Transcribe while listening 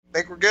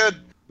think we're good.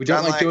 We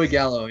John don't like Joey Lackey.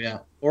 Gallo, yeah.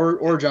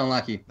 Or John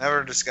Lackey.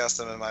 Never discuss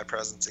him in my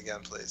presence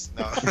again, please.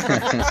 No.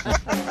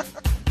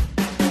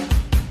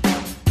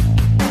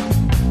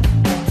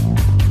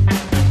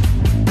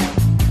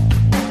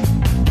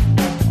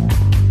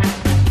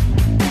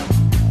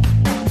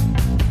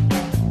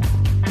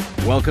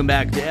 Welcome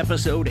back to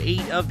episode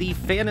 8 of the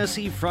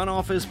Fantasy Front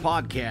Office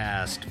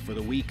Podcast for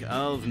the week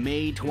of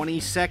May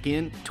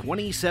 22nd,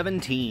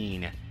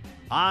 2017.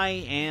 I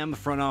am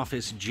Front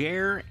Office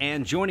Jer,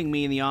 and joining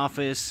me in the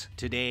office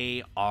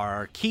today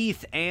are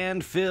Keith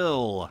and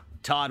Phil.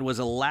 Todd was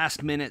a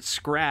last-minute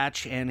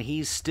scratch, and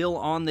he's still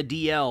on the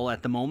DL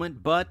at the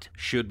moment, but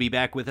should be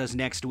back with us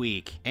next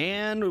week.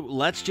 And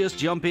let's just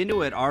jump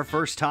into it. Our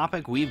first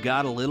topic, we've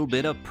got a little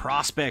bit of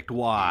Prospect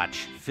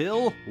Watch.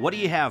 Phil, what do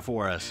you have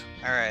for us?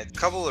 All right, a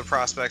couple of the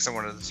prospects I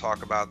wanted to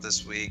talk about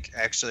this week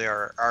actually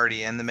are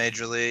already in the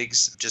major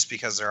leagues. Just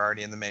because they're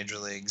already in the major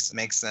leagues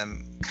makes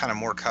them kind of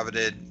more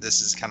coveted.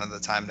 This is kind of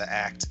the time to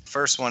act.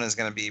 First one is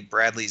going to be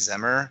Bradley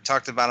Zimmer.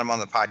 Talked about him on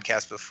the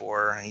podcast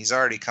before. He's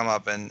already come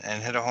up and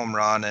hit a home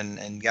run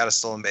and got a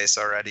stolen base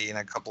already in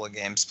a couple of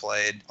games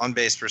played. On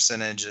base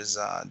percentage is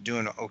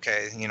doing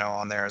okay,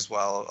 on there as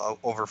well,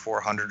 over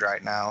 400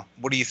 right now.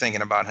 What are you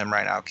thinking about him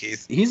right now,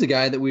 Keith? He's a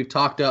guy that we've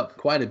talked up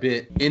quite a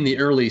bit in the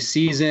early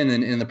season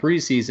and in the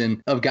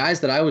preseason of guys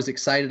that I was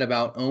excited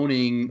about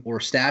owning or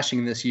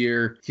stashing this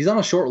year. He's on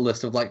a short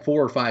list of like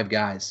 4 or 5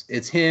 guys.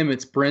 It's him,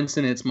 it's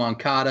Brinson, it's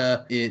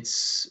Moncada,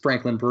 it's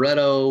Franklin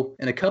Barreto,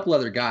 and a couple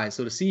other guys.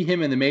 So to see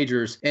him in the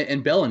majors,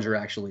 and Bellinger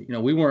actually,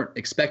 we weren't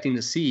expecting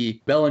to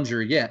see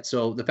Bellinger yet.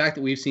 So the fact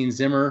that we've seen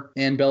Zimmer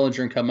and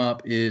Bellinger come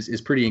up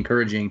is pretty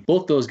encouraging.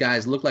 Both those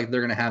guys look like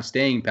they're going to have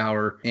staying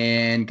power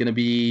and going to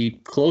be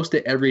close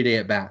to everyday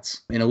at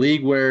bats. In a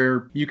league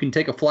where you can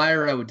take a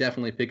flyer, I would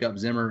definitely pick up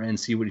Zimmer and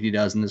see what he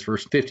does in his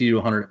first 50 to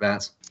 100 at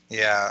bats.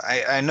 Yeah,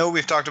 I know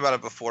we've talked about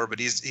it before, but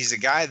he's a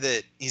guy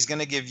that he's going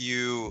to give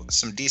you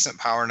some decent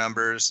power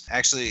numbers,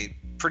 actually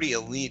pretty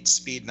elite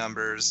speed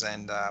numbers,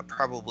 and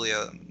probably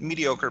a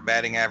mediocre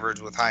batting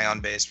average with high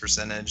on-base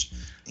percentage.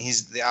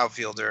 He's the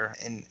outfielder,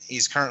 and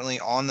he's currently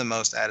on the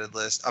most added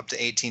list, up to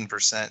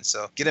 18%.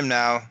 So get him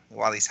now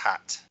while he's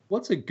hot.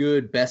 What's a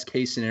good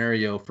best-case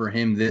scenario for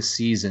him this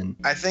season?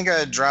 I think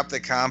I'd drop the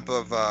comp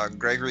of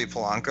Gregory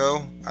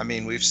Polanco. I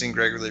mean, we've seen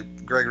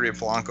Gregory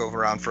Polanco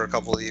around for a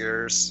couple of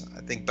years.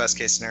 I think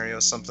best-case scenario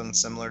is something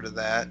similar to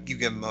that. You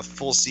give him a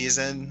full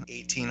season,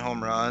 18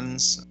 home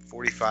runs,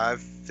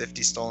 45,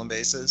 50 stolen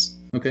bases.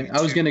 Okay,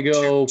 I was going to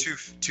go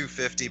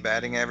 250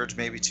 batting average,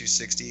 maybe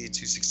 260,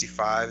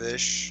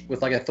 265-ish.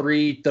 With like a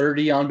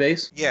 330 on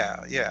base?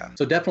 Yeah.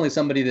 So definitely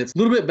somebody that's a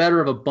little bit better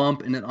of a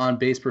bump in an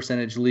on-base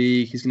percentage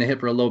league. He's going to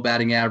hit for a low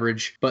batting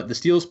average, but the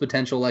steals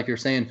potential, like you're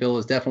saying, Phil,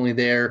 is definitely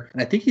there.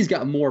 And I think he's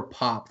got more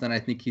pop than I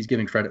think he's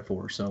giving credit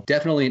for. So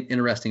definitely an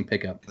interesting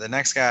pickup. The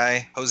next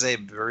guy, Jose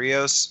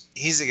Berrios,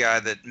 he's a guy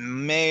that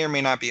may or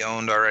may not be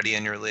owned already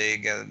in your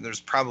league.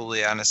 There's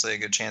probably, honestly, a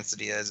good chance that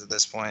he is at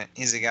this point.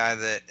 He's a guy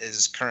that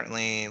is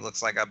currently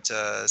looks like up to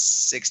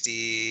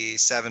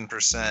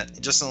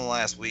 67%. Just in the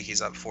last week,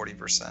 he's up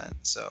 40%.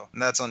 So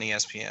that's on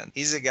ESPN.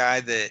 He's a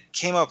guy that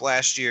came up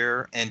last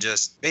year and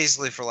just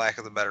basically, for lack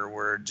of a better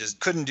word,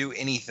 just couldn't do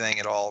anything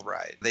at all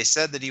right. They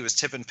said that he was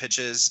tipping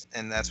pitches,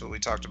 and that's what we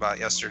talked about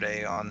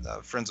yesterday on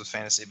the Friends with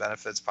Fantasy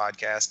Benefits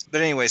podcast.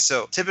 But anyway,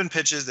 so tipping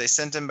pitches, they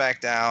sent him back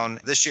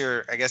down. This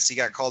year, I guess he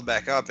got called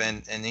back up,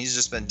 and he's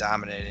just been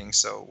dominating.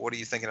 So what are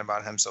you thinking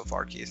about him so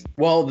far, Keith?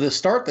 Well, the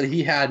start that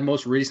he had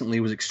most recently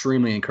was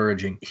extremely encouraging.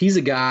 He's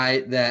a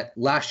guy that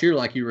last year,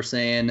 like you were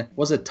saying,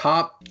 was a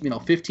top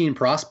 15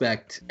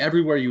 prospect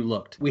everywhere you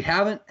looked. We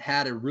haven't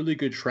had a really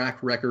good track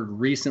record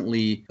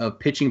recently of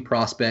pitching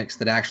prospects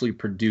that actually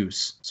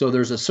produce. So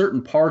there's a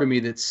certain part of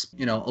me that's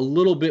a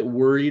little bit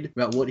worried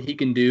about what he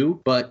can do.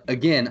 But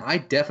again, I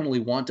definitely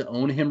want to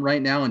own him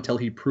right now until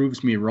he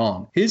proves me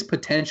wrong. His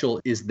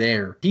potential is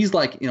there. He's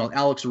like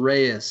Alex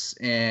Reyes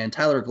and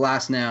Tyler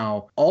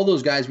Glasnow, all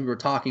those guys we were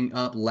talking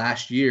up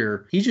last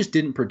year. He just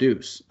didn't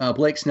produce.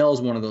 Blake Snell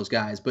is one of those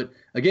guys. But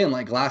again,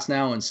 like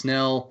Glasnow and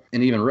Snell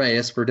and even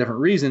Reyes for different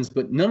reasons,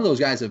 but none of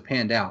those guys have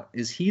panned out.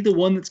 Is he the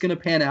one that's going to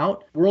pan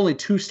out? We're only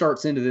 2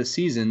 starts into this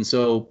season,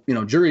 so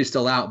jury's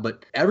still out,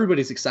 but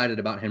everybody's excited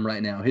about him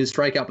right now. His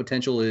strikeout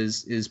potential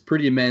is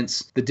pretty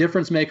immense. The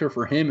difference maker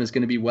for him is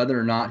going to be whether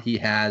or not he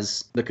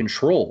has the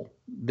control.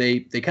 They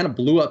kind of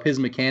blew up his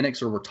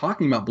mechanics, or were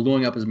talking about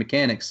blowing up his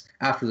mechanics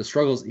after the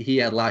struggles he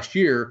had last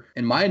year.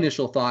 And my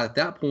initial thought at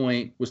that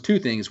point was 2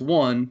 things.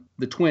 1,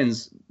 the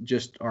Twins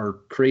just are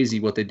crazy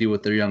what they do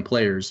with their young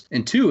players.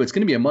 And 2, it's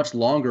going to be a much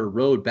longer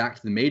road back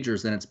to the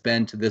majors than it's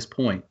been to this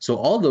point. So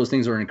all of those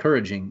things are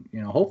encouraging.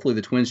 Hopefully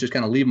the Twins just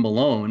kind of leave him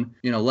alone,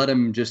 let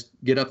him just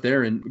get up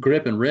there and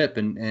grip and rip.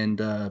 And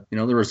the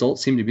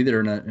results seem to be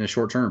there in a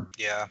short term.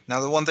 Yeah. Now,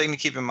 the one thing to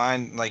keep in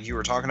mind, like you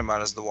were talking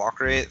about, is the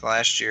walk rate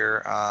last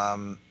year.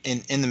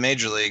 In the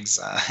major leagues,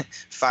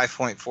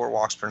 5.4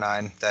 walks per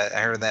 9. That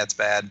I heard that's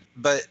bad,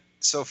 but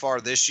so far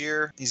this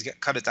year he's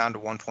cut it down to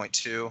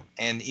 1.2,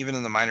 and even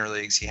in the minor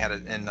leagues he had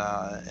it in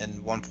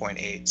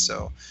 1.8.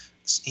 So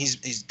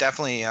he's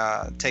definitely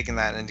taken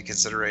that into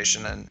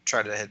consideration and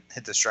tried to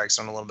hit the strike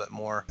zone a little bit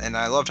more. And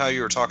I loved how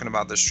you were talking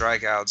about the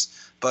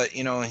strikeouts, but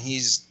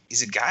he's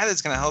a guy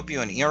that's going to help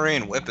you in ERA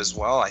and WHIP as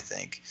well. I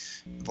think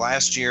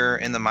last year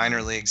in the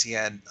minor leagues he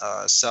had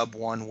sub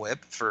 1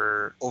 WHIP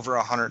for over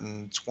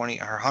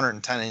 120 or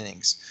 110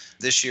 innings.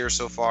 This year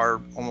so far,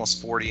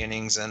 almost 40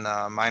 innings in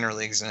minor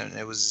leagues, and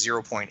it was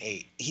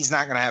 0.8. He's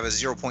not going to have a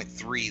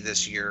 0.3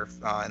 this year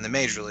in the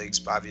major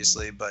leagues,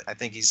 obviously, but I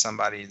think he's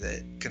somebody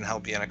that can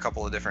help you in a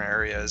couple of different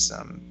areas.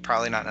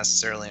 Probably not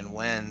necessarily in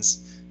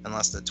wins,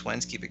 unless the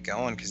Twins keep it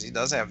going, because he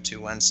does have 2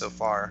 wins so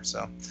far.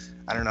 So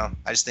I don't know.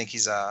 I just think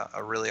he's a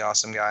really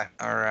awesome guy.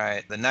 All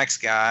right. The next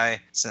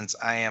guy, since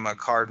I am a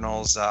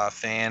Cardinals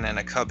fan and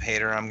a Cub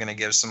hater, I'm going to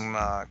give some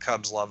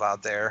Cubs love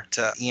out there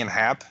to Ian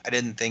Happ. I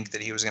didn't think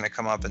that he was going to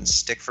come up and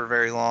stick for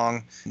very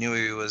long. Knew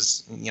he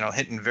was,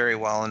 hitting very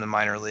well in the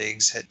minor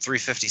leagues. Hit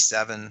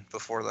 357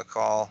 before the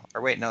call.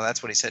 Or wait, no,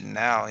 that's what he's hitting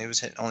now. He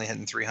was only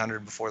hitting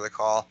 300 before the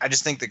call. I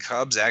just think the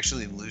Cubs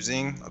actually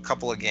losing a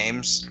couple of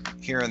games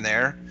here and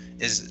there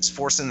is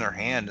forcing their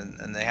hand,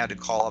 and they had to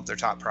call up their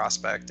top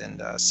prospect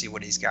and see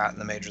what he's got in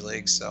the major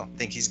leagues. So I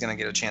think he's going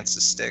to get a chance to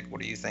stick.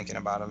 What are you thinking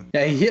about him?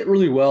 Yeah, he hit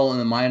really well in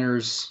the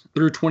minors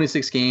through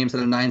 26 games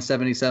at a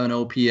 977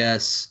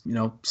 OPS,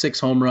 6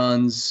 home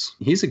runs.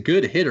 He's a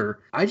good hitter.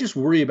 I just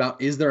worry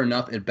about, is there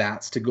enough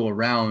at-bats to go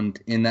around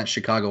in that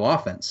Chicago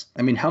offense?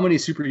 I mean, how many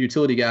super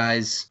utility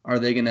guys are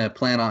they going to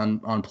plan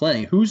on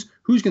playing? Who's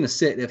going to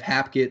sit if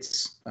Happ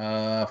gets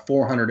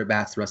 400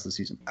 at-bats the rest of the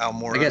season?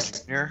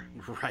 Almora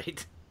Jr.?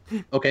 Right.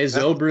 Okay,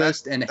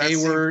 Zobrist and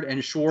Hayward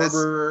and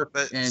Schwarber.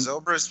 But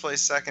Zobrist plays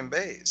second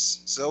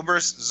base.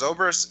 Zobrist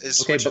is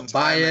okay, switching but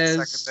time at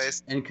Baez second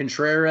base. and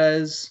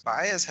Contreras.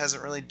 Baez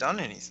hasn't really done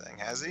anything,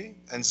 has he?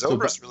 And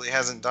Zobrist really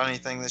hasn't done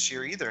anything this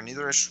year either.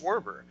 Neither has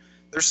Schwarber.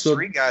 There's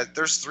three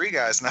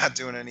guys not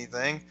doing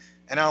anything.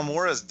 And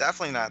Almora is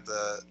definitely not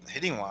the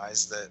hitting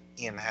wise that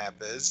Ian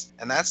Happ is.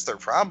 And that's their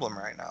problem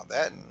right now.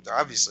 That and they're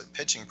obviously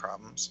pitching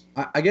problems.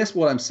 I guess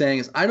what I'm saying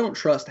is I don't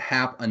trust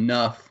Happ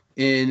enough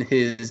in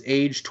his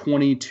age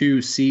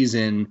 22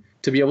 season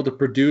to be able to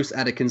produce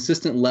at a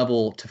consistent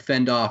level to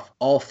fend off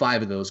all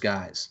 5 of those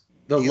guys.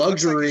 He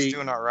looks like he's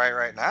doing all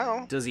right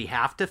now. Does he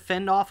have to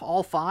fend off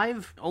all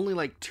 5? Only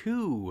like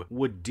 2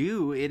 would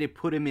do. It'd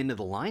put him into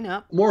the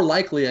lineup. More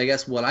likely, I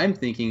guess what I'm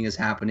thinking is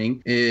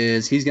happening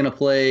is he's going to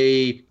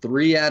play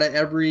 3 out of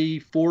every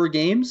 4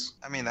 games.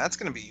 I mean, that's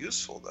going to be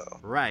useful, though.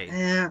 Right.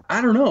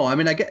 I don't know. I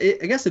mean, I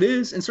guess it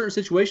is in certain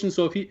situations.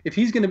 So if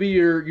he's going to be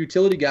your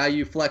utility guy,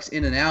 you flex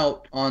in and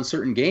out on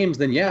certain games,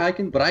 then yeah, I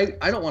can. But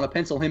I don't want to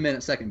pencil him in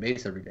at second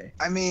base every day.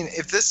 I mean,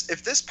 if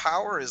this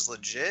power is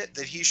legit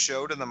that he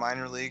showed in the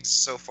minor leagues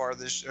so far in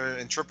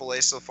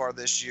AAA so far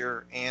this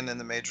year and in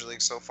the major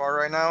league so far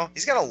right now,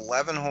 he's got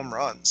 11 home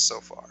runs so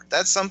far.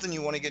 That's something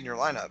you want to get in your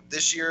lineup.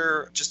 This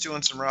year, just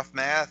doing some rough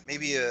math,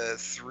 maybe a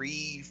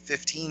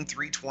 315,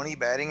 320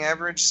 batting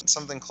average,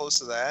 something close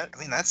to that. I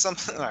mean, that's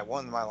something that I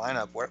want in my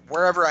lineup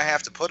wherever I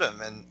have to put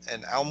him.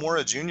 And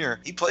Almora Jr.,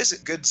 he plays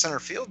at good center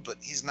field, but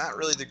he's not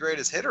really the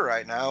greatest hitter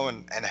right now.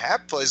 And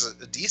Happ plays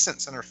a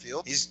decent center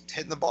field. He's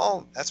hitting the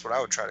ball. That's what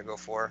I would try to go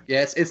for.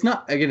 Yeah, it's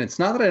not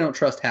that I don't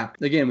trust Happ.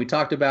 Again, we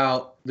talked about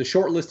the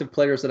short list of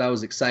players that I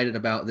was excited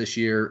about this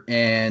year.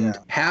 And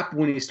Happ,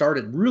 when he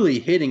started really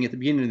hitting at the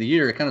beginning of the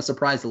year, it kind of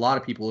surprised a lot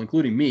of people,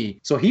 including me.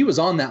 So he was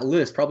on that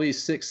list, probably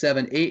 6,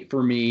 7, 8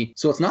 for me.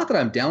 So it's not that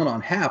I'm down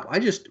on Happ. I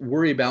just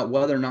worry about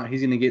whether or not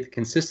he's going to get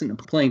consistent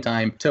playing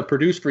time to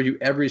produce for you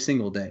every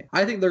single day.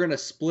 I think they're going to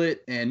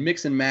split and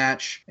mix and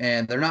match,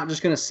 and they're not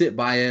just going to sit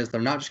Baez. They're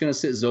not just going to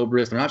sit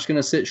Zobrist. They're not just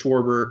going to sit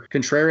Schwarber.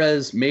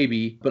 Contreras,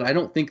 maybe, but I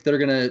don't think they're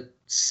going to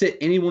sit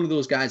any one of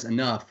those guys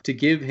enough to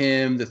give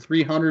him the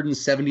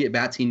 370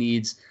 at-bats he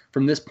needs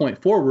from this point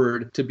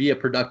forward to be a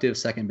productive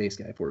second base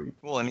guy for you.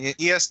 Well, in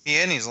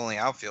ESPN, he's only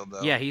outfield,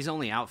 though. Yeah, he's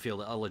only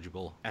outfield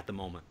eligible at the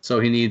moment. So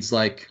he needs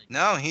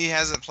No, he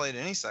hasn't played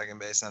any second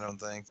base, I don't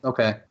think.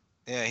 Okay.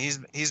 Yeah,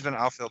 he's been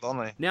outfield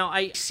only. Now,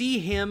 I see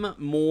him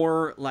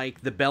more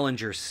like the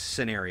Bellinger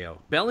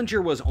scenario.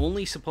 Bellinger was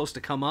only supposed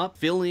to come up,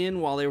 fill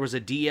in while there was a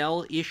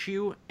DL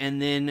issue,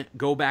 and then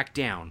go back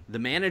down. The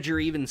manager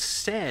even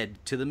said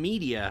to the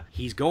media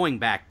he's going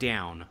back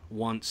down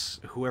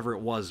once whoever it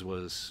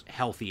was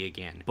healthy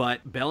again.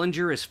 But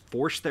Bellinger has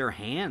forced their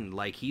hand.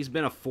 He's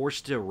been a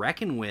force to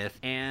reckon with,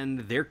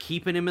 and they're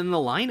keeping him in the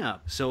lineup.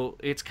 So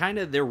it's kind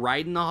of, they're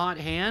riding the hot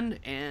hand,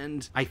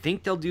 and I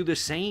think they'll do the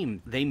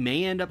same. They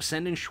may end up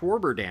sending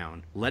Schwarber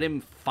down. Let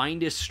him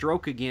find his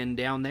stroke again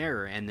down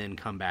there and then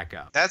come back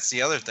up. That's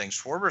the other thing.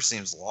 Schwarber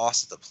seems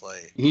lost at the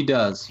plate. He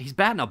does. He's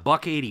batting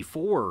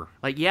 $184.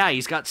 Yeah,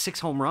 he's got 6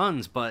 home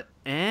runs, but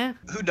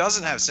who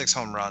doesn't have 6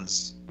 home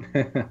runs?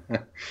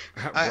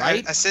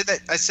 Right? I say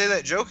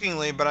that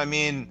jokingly, but I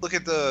mean, look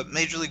at the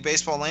Major League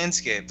Baseball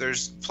landscape.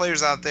 There's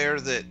players out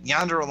there that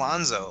Yonder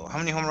Alonso, how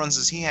many home runs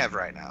does he have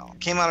right now?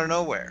 Came out of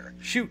nowhere.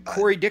 Shoot,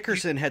 Corey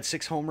Dickerson had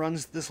 6 home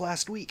runs this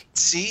last week.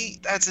 See,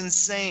 that's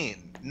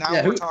insane.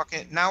 Now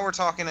we're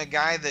talking a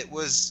guy that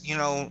was,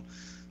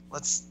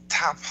 let's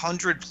top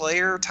 100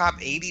 player, top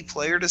 80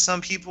 player to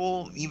some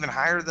people, even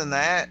higher than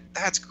that.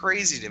 That's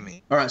crazy to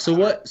me. All right, so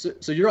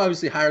you're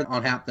obviously higher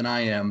on Hap than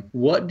I am.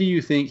 What do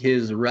you think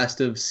his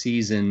rest of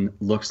season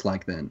looks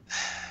like then?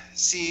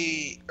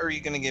 See, are you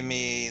going to give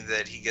me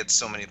that he gets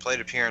so many plate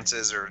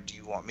appearances, or do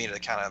you want me to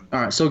kind of...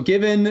 All right, so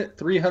given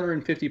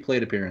 350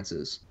 plate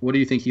appearances, what do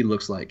you think he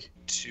looks like?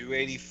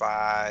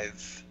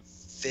 285,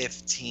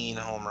 15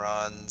 home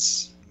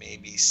runs,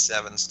 maybe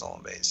 7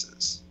 stolen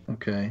bases.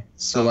 Okay.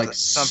 So like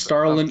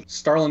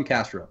Starlin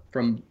Castro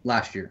from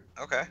last year.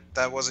 Okay.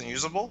 That wasn't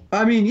usable?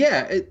 I mean,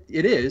 yeah,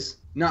 it is.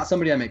 Not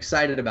somebody I'm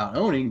excited about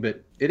owning,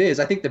 but it is.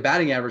 I think the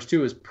batting average,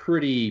 too, is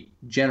pretty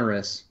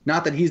generous.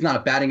 Not that he's not a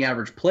batting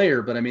average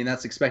player, but I mean,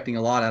 that's expecting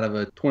a lot out of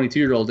a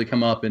 22-year-old to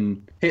come up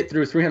and hit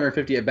through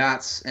 350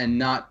 at-bats and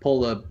not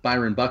pull a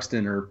Byron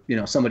Buxton or,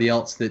 somebody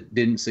else that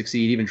didn't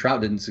succeed. Even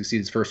Trout didn't succeed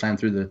his first time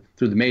through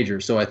the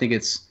majors. So I think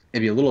it's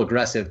maybe a little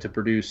aggressive to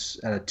produce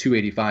at a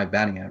 285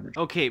 batting average.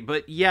 Okay,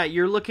 but yeah,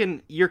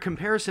 your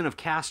comparison of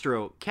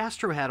Castro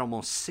had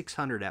almost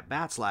 600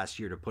 at-bats last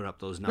year to put up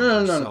those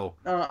numbers. No.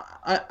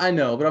 I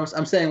know, but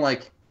I'm saying,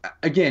 like,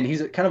 again,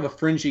 he's kind of a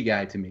fringy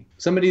guy to me.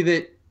 Somebody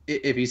that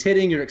if he's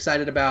hitting, you're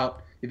excited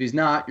about. If he's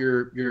not,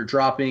 you're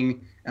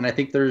dropping. And I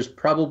think there's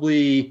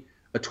probably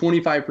a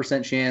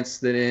 25% chance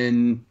that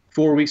in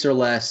 4 weeks or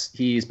less,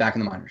 he's back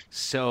in the minors.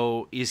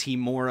 So is he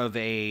more of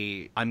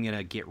a, I'm going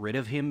to get rid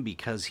of him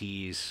because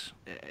he's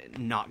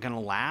not going to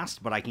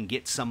last, but I can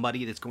get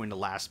somebody that's going to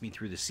last me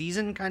through the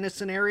season kind of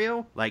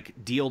scenario? Like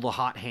deal the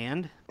hot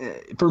hand?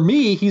 For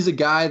me, he's a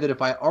guy that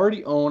if I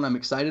already own, I'm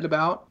excited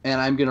about, and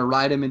I'm going to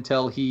ride him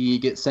until he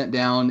gets sent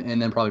down and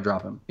then probably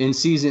drop him in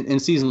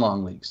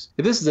season-long leagues.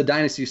 If this is a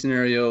dynasty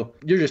scenario,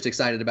 you're just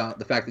excited about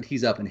the fact that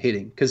he's up and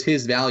hitting because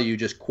his value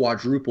just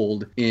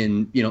quadrupled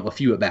in, a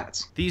few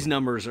at-bats. These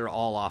numbers are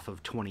all off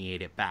of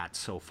 28 at-bats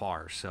so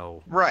far,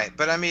 so... Right,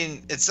 but I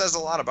mean, it says a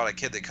lot about a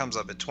kid that comes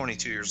up at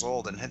 22 years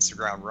old and hits the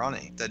ground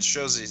running. That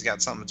shows that he's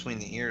got something between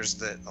the ears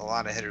that a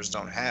lot of hitters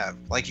don't have.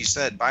 Like you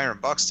said, Byron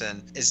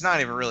Buxton, it's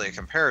not even really a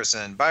comparison.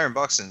 Byron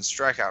Buxton's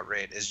strikeout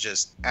rate is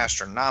just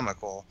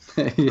astronomical.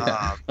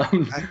 Yeah.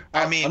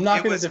 I mean, I'm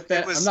not going to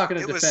defend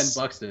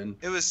Buxton.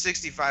 It was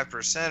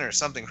 65% or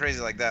something crazy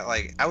like that.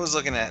 Like, I was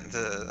looking at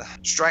the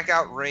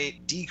strikeout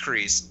rate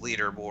decrease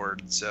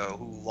leaderboard, so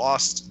who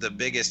lost the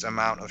biggest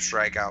amount of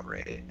strikeout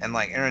rate. And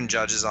like Aaron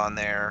Judge is on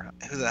there.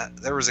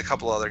 There was a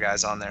couple other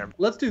guys on there.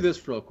 Let's do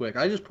this real quick.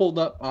 I just pulled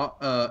up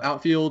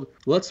outfield.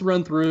 Let's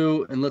run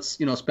through and let's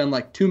spend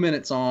like 2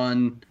 minutes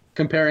on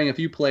comparing a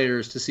few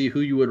players to see who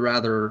you would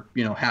rather,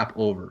 Hap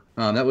over.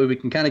 That way we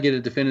can kind of get a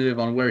definitive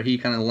on where he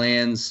kind of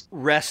lands.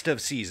 Rest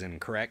of season,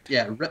 correct?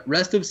 Yeah,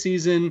 rest of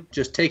season,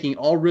 just taking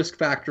all risk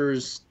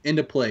factors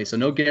into play. So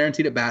no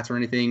guaranteed at bats or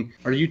anything.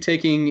 Are you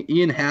taking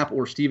Ian Happ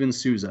or Steven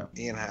Souza?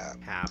 Ian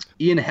Happ.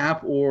 Ian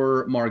Happ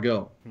or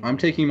Margot? I'm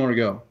taking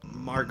Margot.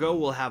 Margot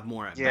will have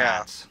more at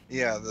bats.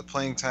 Yeah, the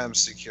playing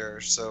time's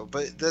secure. So,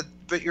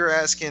 but you're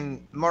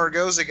asking,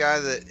 Margot's a guy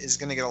that is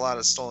going to get a lot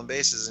of stolen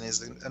bases, and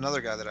he's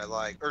another guy that I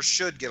like, or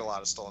should get a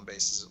lot of stolen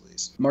bases at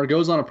least.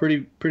 Margot's on a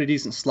pretty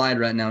decent slide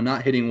right now,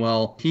 not hitting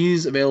well.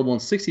 He's available in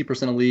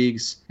 60% of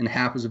leagues, and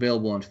Happ is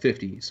available in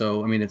 50.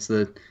 So, I mean, it's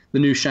the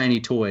new shiny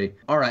toy.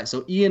 All right,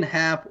 so Ian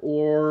Happ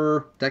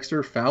or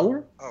Dexter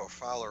Fowler? Oh,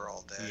 Fowler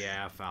all day.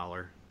 Yeah,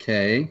 Fowler.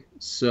 Okay,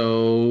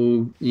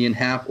 so Ian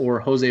Happ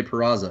or Jose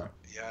Peraza?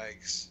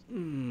 Yikes.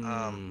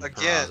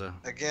 Peraza.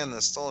 Again,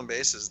 the stolen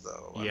bases,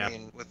 though. Yep. I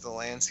mean, with the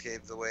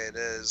landscape the way it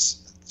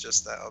is,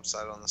 just that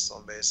upside on the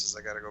stolen bases,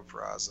 I got to go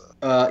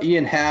Peraza.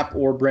 Ian Happ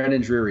or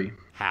Brandon Drury?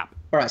 Happ.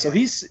 All right, so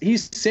he's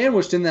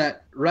sandwiched in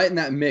that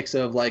mix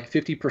of like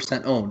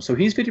 50% owned. So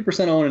he's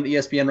 50% owned in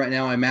ESPN right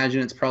now. I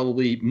imagine it's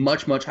probably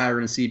much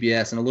higher in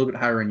CBS and a little bit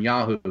higher in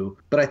Yahoo.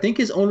 But I think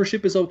his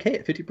ownership is okay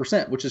at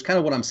 50%, which is kind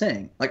of what I'm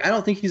saying. Like, I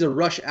don't think he's a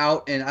rush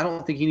out, and I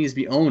don't think he needs to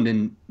be owned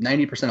in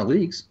 90% of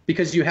leagues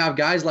because you have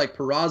guys like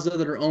Peraza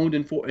that are owned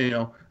in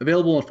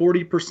available in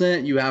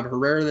 40%. You have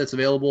Herrera that's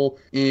available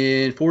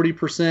in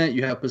 40%.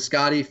 You have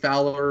Piscotty,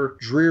 Fowler,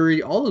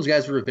 Drury. All those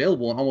guys are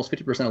available in almost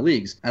 50% of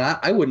leagues, and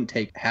I wouldn't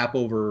take Happ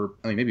over,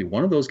 maybe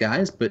one of those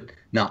guys, but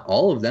not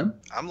all of them.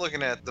 I'm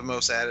looking at the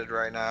most added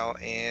right now,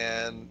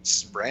 and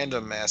it's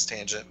random mass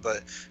tangent,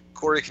 but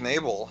Corey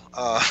Knebel,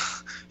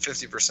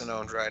 50%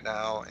 owned right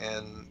now,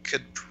 and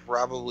could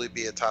probably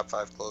be a top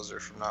 5 closer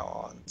from now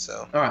on.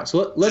 So all right,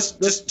 so let's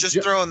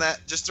throwing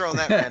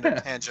that random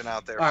tangent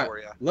out there for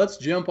you. Let's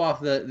jump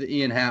off the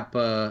Ian Happ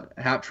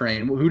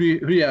train. Who do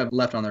you have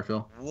left on there,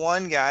 Phil?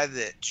 One guy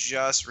that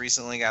just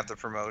recently got the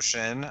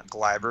promotion,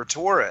 Gleyber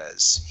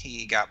Torres.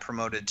 He got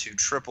promoted to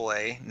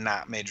AAA,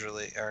 not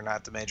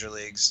the major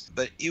leagues.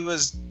 But he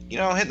was,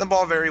 hitting the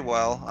ball very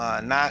well.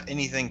 Not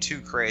anything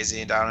too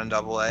crazy down in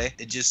Double-A.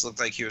 It just looked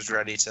like he was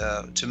ready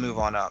to move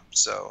on up.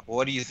 So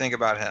what do you think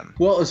about him?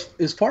 Well,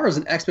 as far as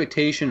an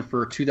expectation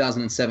for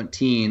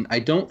 2017, I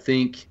don't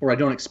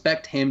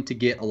expect him to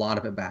get a lot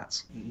of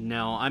at-bats.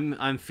 No,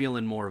 I'm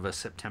feeling more of a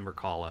September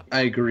call-up.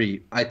 I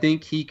agree. I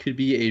think he could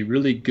be a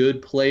really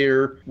good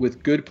player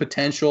with good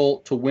potential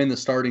to win the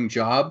starting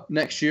job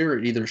next year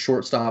at either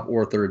shortstop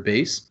or third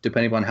base,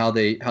 depending on how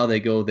they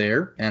go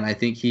there. And I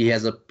think he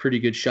has a pretty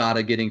good shot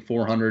at getting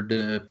 400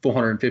 to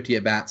 450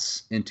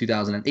 at-bats in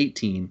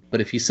 2018.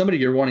 But if he's somebody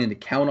you're wanting to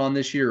count on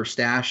this year or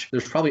stash,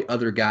 there's probably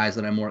other guys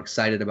that I'm more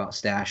excited about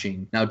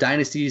stashing. Now,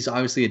 Dynasty is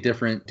obviously a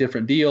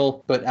different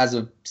deal, but as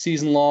a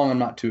season long, I'm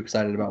not too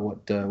excited about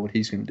what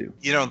he's going to do.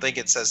 You don't think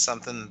it says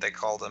something that they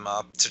called him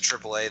up to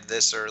AAA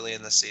this early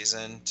in the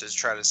season to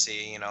try to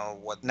see,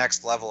 what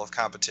next level of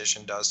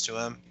competition does to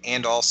him,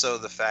 and also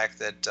the fact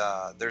that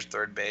their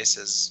third base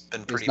has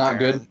been pretty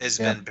barren.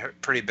 Been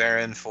pretty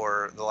barren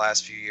for the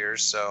last few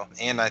years. So,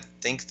 and I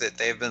think that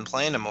they've been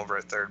playing him over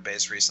at third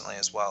base recently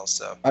as well.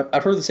 So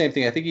I've heard the same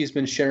thing. I think he's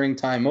been sharing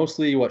time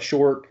mostly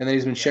short, and then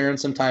he's been sharing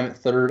some time at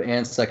third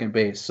and second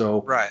base.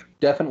 So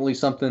definitely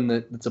something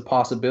that's a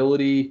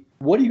possibility.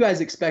 What do you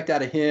guys expect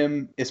out of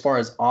him as far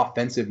as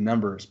offensive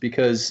numbers?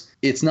 Because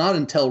it's not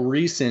until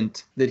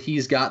recent that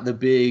he's got the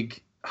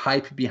big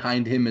hype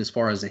behind him as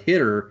far as a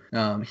hitter.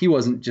 He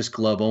wasn't just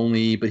glove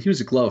only, but he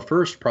was a glove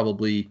first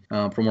probably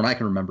from what I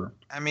can remember.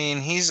 I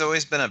mean, he's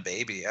always been a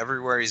baby.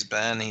 Everywhere he's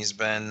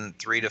been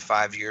 3 to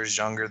 5 years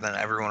younger than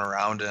everyone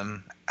around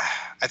him.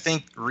 I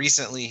think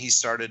recently he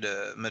started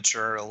to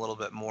mature a little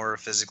bit more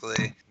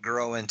physically,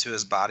 grow into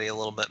his body a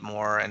little bit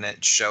more, and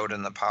it showed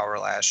in the power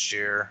last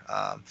year.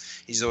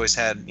 He's always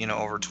had,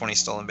 over 20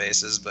 stolen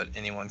bases, but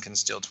anyone can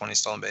steal 20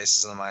 stolen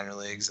bases in the minor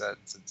leagues.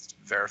 That's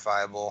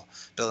verifiable.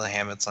 Billy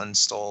Hamilton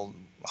stole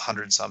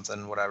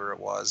 100-something, whatever it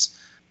was.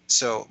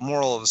 So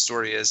moral of the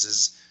story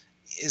is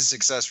his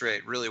success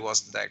rate really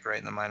wasn't that great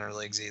in the minor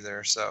leagues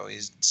either. So he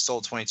stole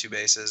 22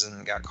 bases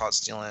and got caught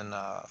stealing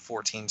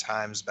 14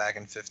 times back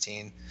in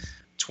 15,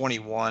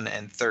 21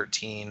 and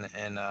 13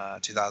 in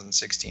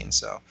 2016.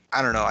 So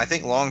I don't know. I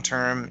think long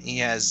term he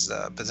has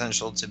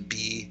potential to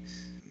be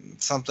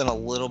something a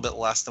little bit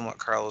less than what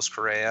Carlos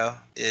Correa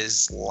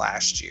is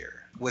last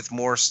year, with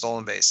more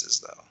stolen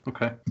bases though.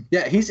 Okay.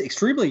 Yeah, he's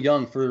extremely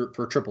young for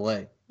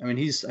AAA. I mean,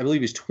 I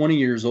believe he's 20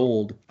 years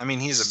old. I mean,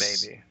 he's a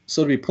baby.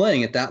 So to be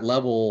playing at that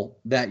level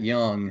that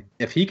young,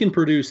 if he can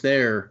produce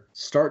there,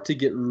 start to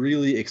get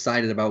really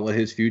excited about what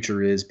his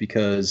future is,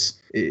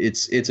 because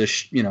it's a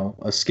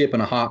skip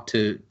and a hop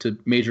to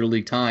major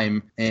league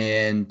time,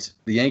 and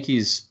the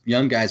Yankees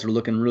young guys are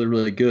looking really,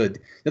 really good.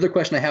 The other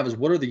question I have is,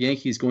 what are the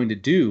Yankees going to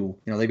do?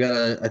 They've got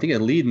a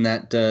lead in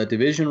that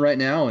division right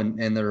now,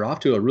 and they're off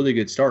to a really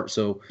good start.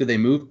 So do they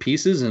move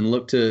pieces and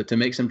look to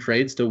make some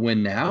trades to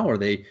win now? Or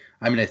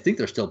I think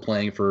they're still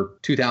playing for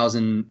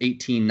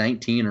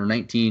 2018-19 or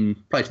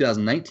probably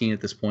 2019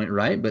 at this point,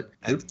 right? But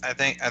I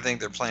think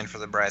they're playing for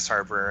the Bryce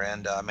Harper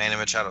and Manny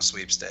Machado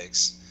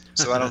sweepstakes.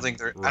 So I don't think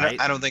they're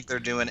I don't think they're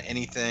doing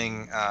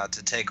anything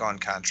to take on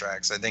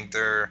contracts. I think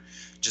they're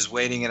just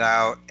waiting it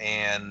out,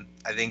 and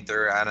I think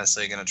they're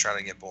honestly going to try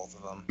to get both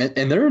of them.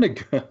 And they're in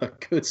a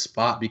good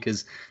spot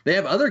because they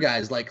have other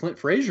guys like Clint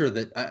Frazier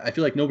that I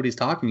feel like nobody's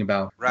talking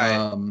about.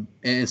 Right.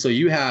 And so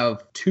you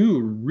have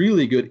two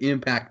really good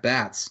impact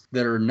bats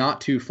that are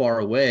not too far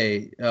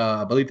away.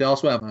 I believe they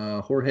also have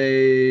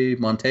Jorge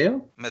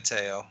Mateo.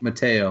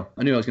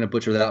 I knew I was going to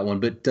butcher that one,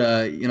 but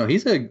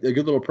he's a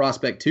good little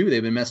prospect too.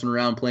 They've been messing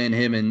around playing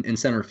him in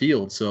center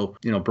field. So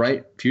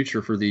bright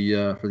future for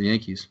the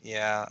Yankees.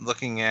 Yeah,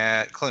 looking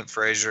at Clint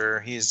Frazier,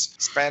 he's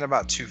span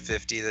about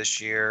 250 this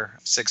year,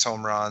 6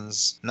 home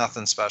runs,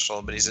 nothing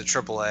special, but he's at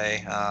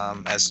AAA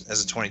as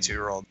a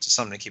 22-year-old. Just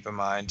something to keep in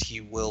mind.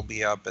 He will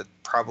be up at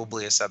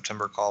probably a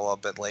September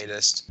call-up at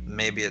latest,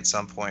 maybe at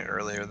some point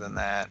earlier than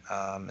that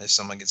if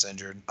someone gets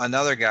injured.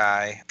 Another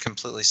guy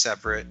completely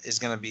separate is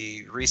going to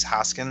be Rhys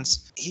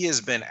Hoskins. He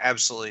has been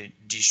absolutely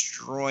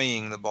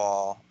destroying the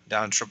ball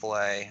down in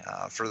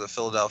AAA for the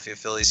Philadelphia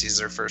Phillies. He's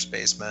their first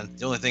baseman.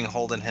 The only thing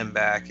holding him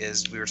back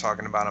is, we were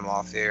talking about him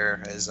off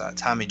air, is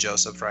Tommy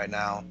Joseph right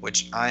now,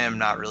 which I am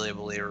not really a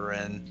believer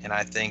in. And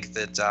I think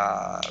that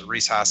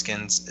Rhys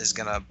Hoskins is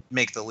going to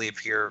make the leap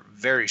here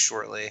very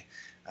shortly.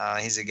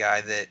 He's a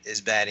guy that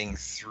is batting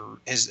through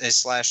his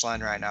slash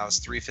line right now is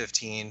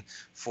 315,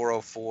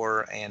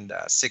 404, and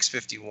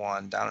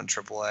 651 down in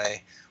AAA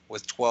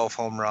with 12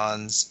 home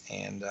runs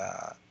and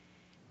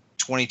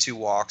 22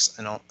 walks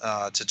and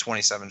to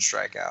 27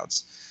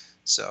 strikeouts.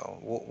 So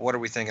what are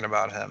we thinking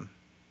about him?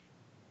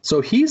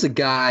 So he's a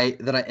guy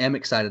that I am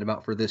excited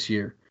about for this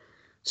year.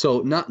 So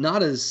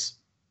not as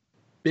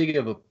big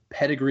of a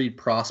pedigreed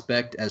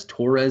prospect as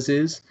Torres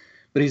is,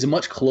 but he's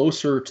much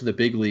closer to the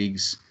big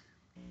leagues,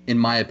 in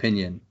my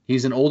opinion.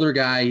 He's an older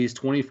guy. He's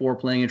 24,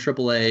 playing in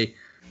AAA.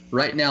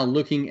 Right now,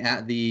 looking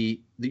at the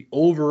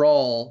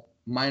overall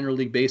minor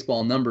league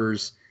baseball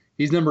numbers,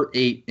 he's number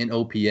 8 in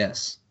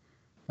OPS.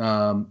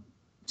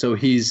 So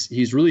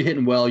he's really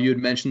hitting well. You had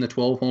mentioned the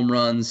 12 home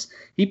runs.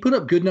 He put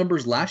up good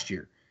numbers last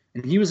year.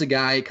 And he was a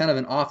guy, kind of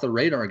an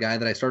off-the-radar guy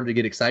that I started to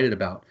get excited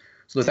about.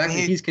 So the fact that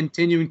he's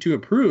continuing to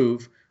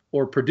improve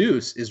or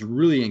produce is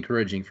really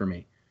encouraging for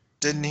me.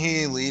 Didn't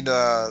he lead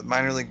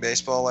minor league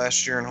baseball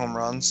last year in home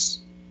runs?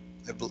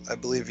 I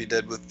believe he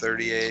did with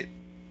 38.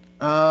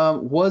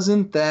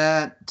 Wasn't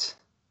that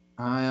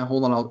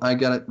hold on, I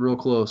got it real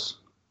close.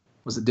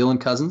 Was it Dylan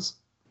Cousins?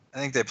 I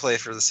think they play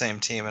for the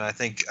same team, and I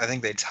think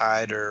they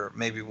tied, or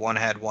maybe one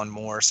had one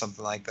more,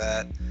 something like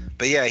that.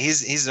 But yeah,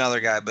 he's another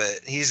guy,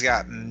 but he's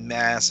got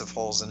massive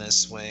holes in his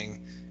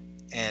swing,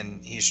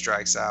 and he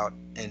strikes out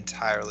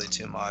entirely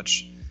too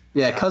much.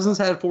 Yeah, Cousins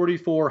had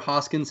 44,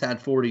 Hoskins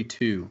had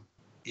 42.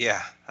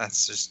 Yeah,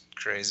 that's just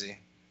crazy.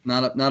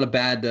 Not a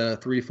bad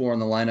 3-4 in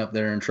the lineup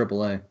there in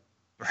AAA.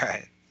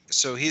 Right.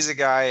 So he's a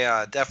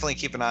guy definitely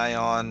keep an eye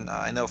on.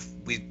 I know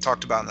we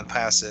talked about in the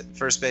past that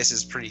first base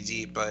is pretty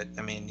deep, but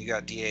I mean, you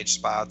got DH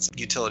spots,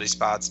 utility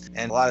spots,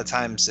 and a lot of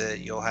times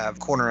you'll have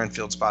corner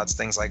infield spots,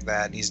 things like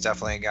that. And he's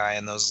definitely a guy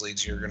in those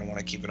leagues you're going to want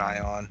to keep an eye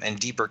on. And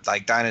deeper,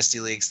 like dynasty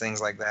leagues, things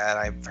like that.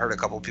 I've heard a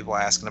couple of people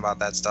asking about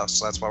that stuff,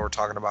 so that's why we're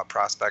talking about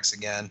prospects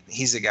again.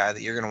 He's a guy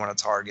that you're going to want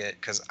to target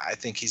because I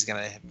think he's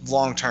going to have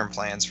long-term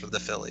plans for the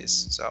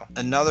Phillies. So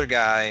another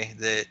guy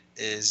that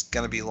is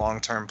going to be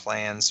long-term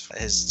plans for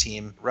his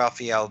team,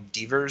 Rafael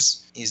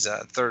Devers. He's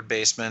a third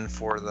baseman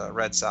for the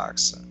Red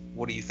Sox.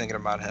 What are you thinking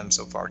about him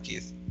so far,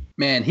 Keith?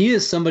 Man, he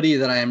is somebody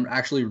that I am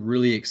actually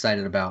really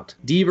excited about.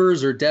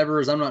 Devers or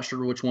Devers, I'm not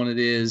sure which one it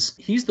is.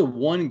 He's the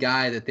one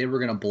guy that they were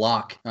going to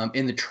block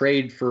in the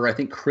trade for, I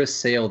think, Chris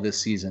Sale this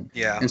season.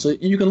 Yeah. And so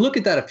you can look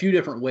at that a few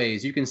different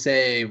ways. You can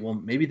say, well,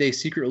 maybe they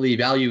secretly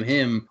value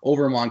him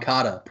over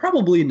Moncada.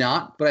 Probably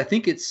not, but I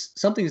think it's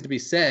something to be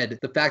said.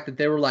 The fact that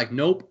they were like,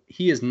 nope,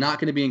 he is not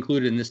going to be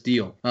included in this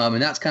deal.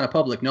 And that's kind of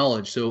public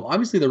knowledge. So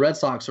obviously the Red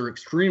Sox are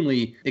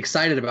extremely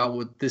excited about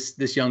what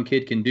this young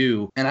kid can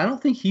do. And I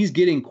don't think he's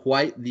getting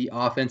quite the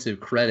offensive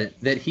credit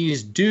that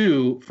he's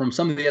due from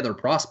some of the other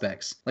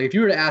prospects. Like if you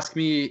were to ask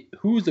me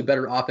who's the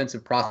better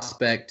offensive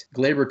prospect,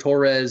 Gleyber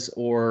Torres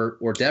or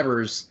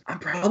Devers, I'm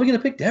probably going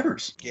to pick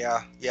Devers.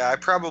 Yeah, I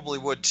probably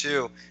would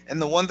too.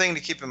 And the one thing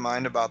to keep in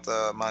mind about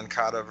the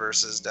Moncada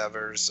versus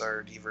Devers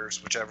or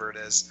Devers, whichever it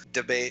is,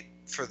 debate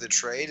for the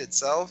trade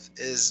itself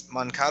is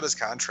Moncada's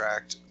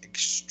contract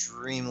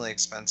extremely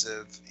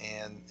expensive,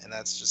 and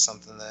that's just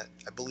something that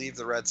I believe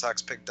the Red Sox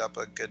picked up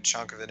a good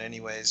chunk of it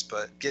anyways,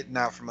 but getting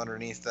out from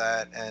underneath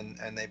that, and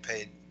they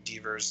paid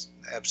Devers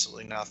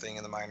absolutely nothing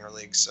in the minor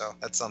leagues, so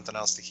that's something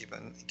else to keep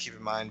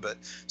in mind. But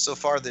so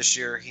far this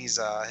year, he's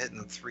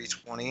hitting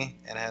 320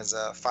 and has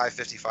a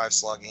 555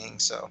 slugging,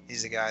 so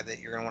he's a guy that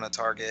you're going to want to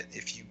target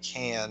if you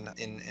can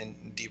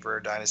in deeper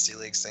dynasty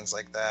leagues, things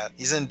like that.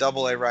 He's in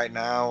Double-A right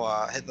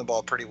now, hitting the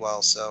ball pretty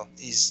well, so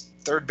he's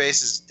third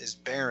base is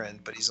barren,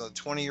 but he's a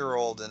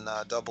 20-year-old in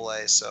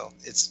Double-A, so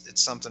it's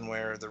something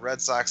where the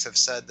Red Sox have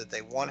said that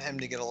they want him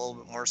to get a little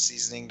bit more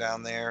seasoning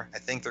down there. I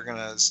think they're going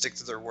to stick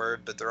to their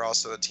word, but they're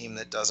also a team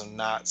that does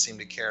not seem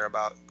to care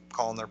about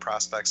calling their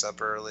prospects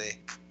up early.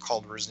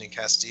 Called Rusney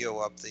Castillo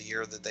up the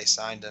year that they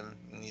signed him,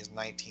 and he's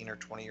 19 or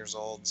 20 years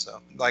old.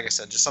 So, like I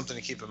said, just something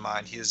to keep in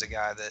mind. He was a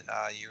guy that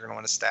you're going to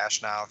want to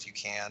stash now if you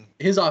can.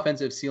 His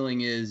offensive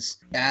ceiling is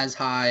as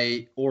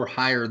high or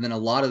higher than a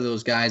lot of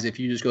those guys. If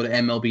you just go to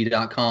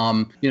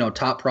MLB.com,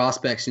 top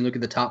prospects, you look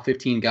at the top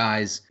 15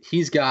 guys,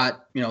 he's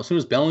got, as soon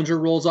as Bellinger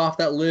rolls off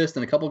that list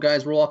and a couple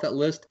guys roll off that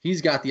list,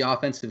 he's got the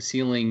offensive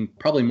ceiling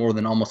probably more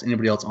than almost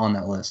anybody else on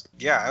that list.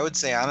 Yeah, I would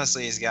say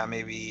honestly he's got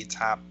maybe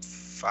top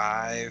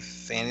 5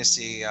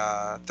 fantasy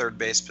third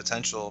base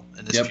potential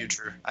in his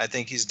future. I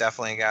think he's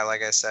definitely a guy,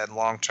 like I said,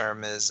 long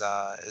term is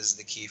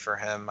the key for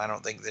him. I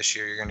don't think this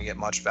year you're going to get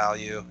much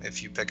value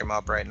if you pick him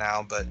up right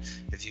now, but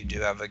if you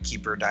do have a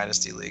keeper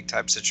dynasty league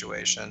type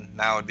situation,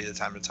 now would be the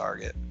time to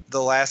target.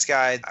 The last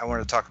guy I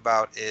want to talk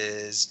about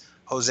is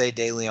Jose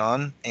De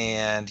Leon,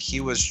 and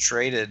he was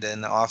traded in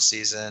the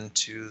offseason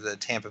to the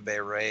Tampa Bay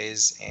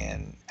Rays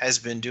and has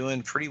been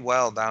doing pretty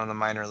well down in the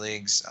minor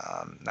leagues.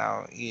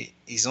 Now,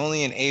 he's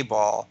only an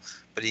A-ball,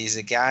 but he's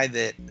a guy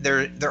that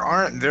there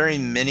aren't very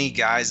many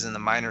guys in the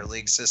minor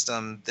league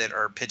system that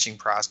are pitching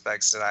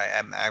prospects that I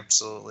am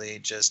absolutely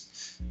just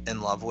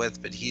in love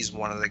with, but he's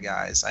one of the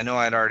guys. I know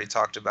I'd already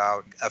talked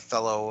about a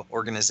fellow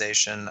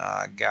organization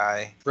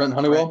guy, Brent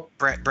Honeywell.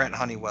 Brent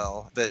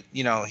Honeywell, but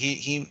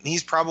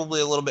he's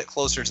probably a little bit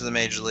closer to the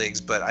major leagues,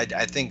 but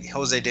I think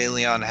Jose De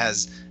Leon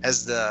has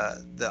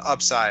the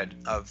upside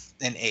of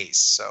an ace,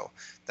 so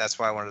that's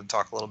why I wanted to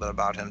talk a little bit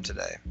about him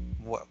today.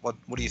 What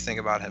do you think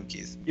about him,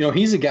 Keith?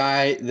 He's a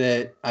guy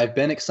that I've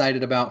been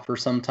excited about for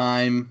some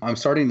time. I'm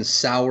starting to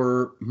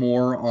sour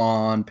more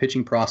on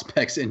pitching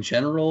prospects in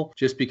general,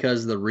 just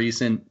because the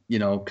recent,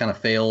 kind of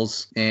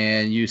fails,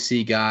 and you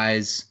see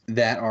guys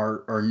that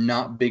are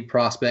not big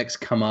prospects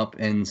come up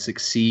and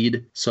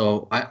succeed.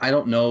 So I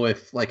don't know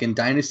if, like in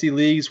dynasty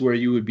leagues where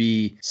you would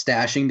be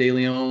stashing De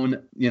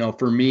Leon,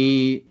 for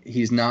me,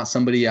 he's not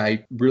somebody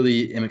I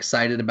really am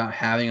excited about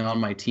having on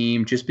my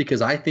team just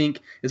because I think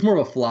it's more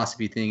of a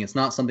philosophy thing. It's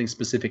not something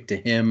specific to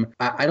him.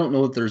 I don't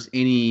know that there's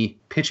any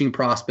pitching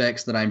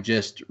prospects that I'm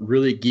just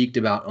really geeked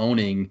about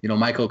owning.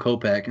 Michael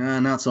Kopech,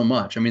 not so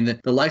much. I mean,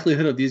 the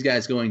likelihood of these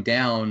guys going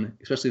down,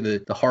 especially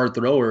the hard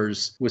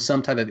throwers, with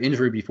some type of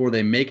injury before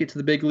they make it to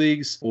the big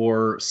leagues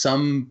or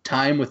some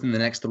time within the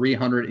next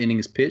 300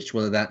 innings pitched,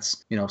 whether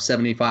that's,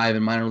 75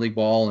 in minor league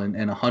ball and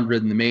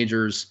 100 in the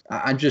majors.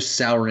 I'm just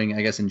souring,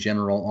 I guess, in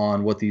general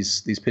on what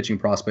these pitching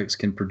prospects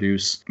can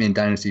produce in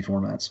dynasty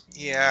formats.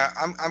 Yeah,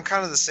 I'm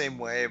kind of the same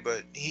way,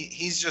 but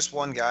he's just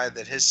one guy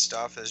that his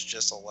stuff is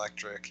just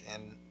electric.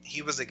 And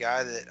he was a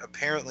guy that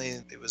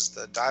apparently it was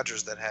the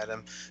Dodgers that had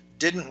him,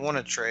 didn't want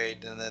to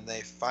trade, and then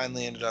they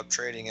finally ended up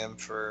trading him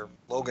for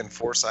Logan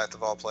Forsythe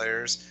of all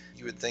players.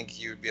 You would think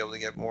you would be able to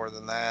get more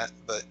than that.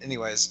 But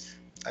anyways,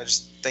 I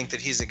just think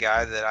that he's a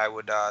guy that I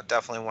would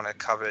definitely want to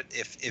covet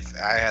if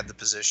I had the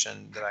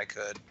position that I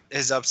could.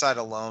 His upside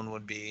alone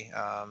would be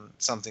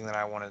something that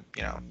I want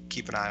to,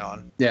 keep an eye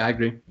on. Yeah, I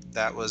agree.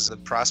 That was the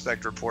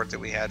prospect report that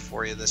we had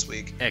for you this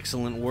week.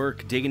 Excellent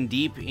work digging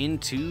deep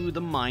into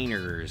the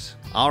minors.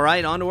 All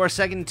right, on to our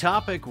second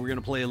topic. We're going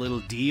to play a little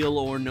deal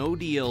or no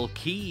deal.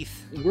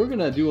 Keith. We're going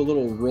to do a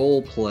little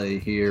role play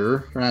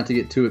here. Try not to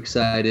get too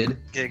excited.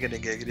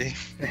 Giggity.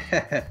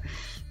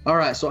 All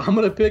right, so I'm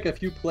going to pick a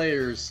few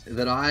players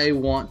that I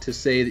want to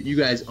say that you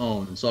guys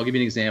own. So I'll give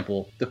you an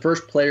example. The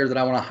first player that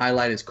I want to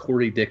highlight is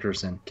Corey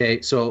Dickerson. Okay,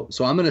 so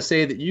I'm going to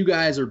say that you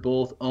guys are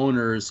both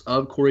owners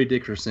of Corey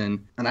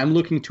Dickerson, and I'm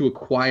looking to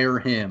acquire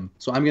him.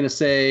 So I'm going to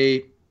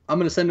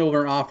send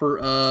over an offer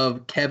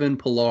of Kevin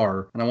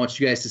Pillar, and I want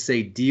you guys to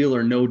say deal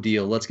or no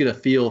deal. Let's get a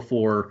feel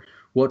for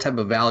what type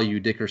of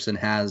value Dickerson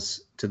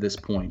has to this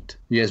point.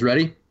 You guys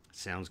ready?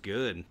 Sounds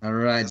good. All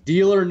right.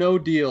 Deal or no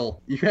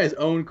deal? You guys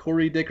own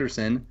Corey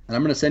Dickerson, and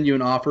I'm going to send you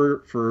an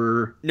offer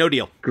for... No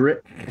deal.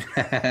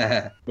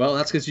 Well,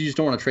 that's because you just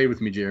don't want to trade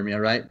with me, Jeremy, all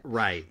right?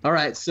 Right. All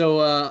right.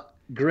 So,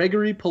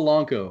 Gregory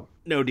Polanco.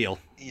 No deal.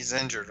 He's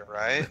injured,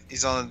 right?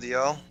 He's on the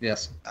DL?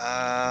 Yes. God,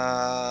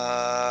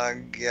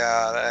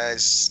 I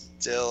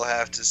still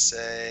have to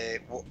say,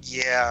 well,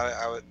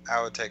 yeah,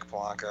 I would take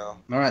Polanco. All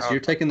right, so you're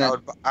taking that.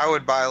 I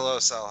would buy low,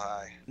 sell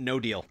high. No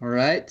deal. All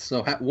right,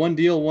 so one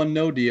deal, one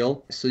no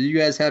deal. So you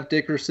guys have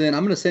Dickerson.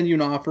 I'm going to send you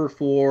an offer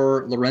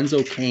for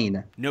Lorenzo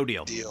Cain. No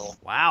deal. Deal.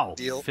 Wow.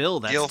 Deal.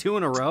 Phil, that's Deal. 2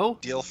 in a row?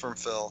 Deal from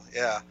Phil,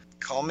 yeah.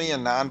 Call me a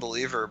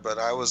non-believer, but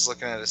I was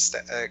looking at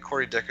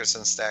Corey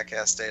Dickerson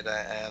StatCast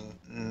data, and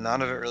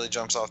none of it really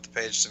jumps off the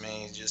page to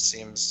me. He just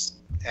seems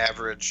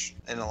average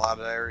in a lot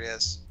of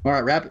areas. All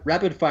right,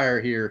 rapid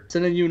fire here.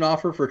 Sending you an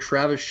offer for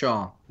Travis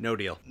Shaw. No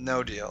deal.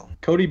 No deal.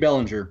 Cody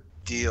Bellinger.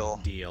 Deal.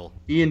 Deal.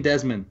 Ian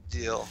Desmond.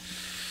 Deal.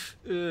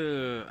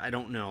 I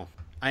don't know.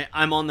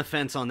 I'm on the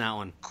fence on that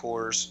one.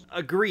 Coors.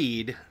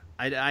 Agreed.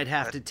 I'd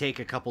have to take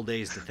a couple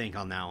days to think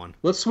on that one.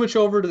 Let's switch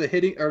over to the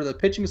hitting or the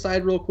pitching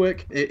side real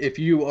quick. If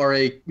you are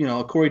a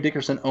Corey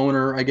Dickerson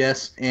owner, I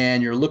guess,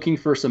 and you're looking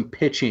for some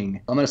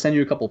pitching, I'm going to send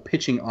you a couple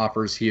pitching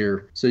offers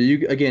here. So you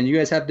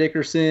guys have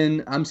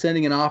Dickerson. I'm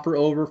sending an offer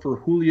over for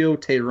Julio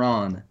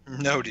Teheran.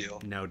 No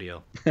deal. No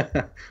deal.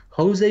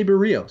 Jose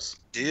Barrios.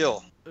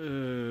 Deal.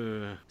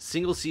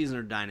 Single season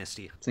or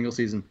dynasty? Single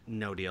season.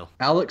 No deal.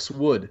 Alex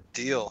Wood.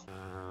 Deal.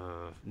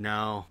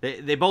 No.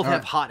 They both All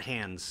have right. hot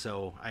hands,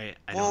 so I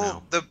don't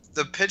know.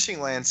 The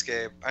pitching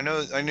landscape, I know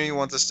you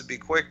want this to be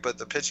quick, but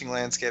the pitching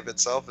landscape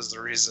itself is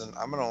the reason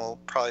I'm going to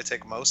probably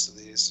take most of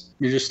these.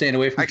 You're just staying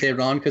away from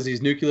Teheran because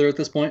he's nuclear at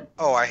this point?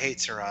 Oh, I hate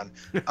Tehran.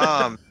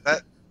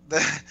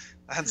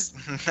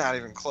 That's not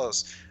even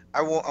close.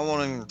 I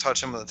won't even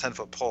touch him with a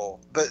 10-foot pole.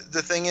 But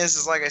the thing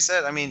is like I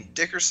said, I mean,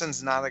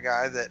 Dickerson's not a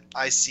guy that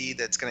I see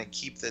that's going to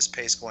keep this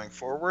pace going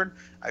forward.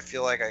 I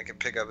feel like I could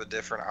pick up a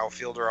different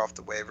outfielder off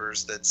the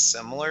waivers that's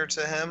similar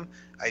to him.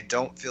 I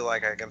don't feel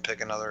like I can pick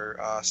another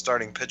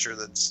starting pitcher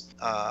that's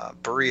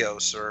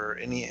Barrios or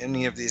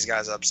any of these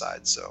guys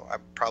upside. So I'm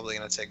probably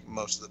going to take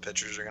most of the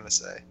pitchers are going to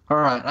say. All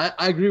right.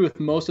 I agree with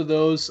most of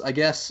those. I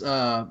guess,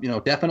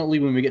 definitely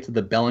when we get to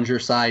the Bellinger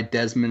side,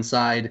 Desmond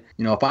side,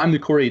 if I'm the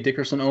Corey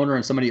Dickerson owner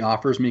and somebody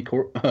offers me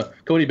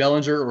Cody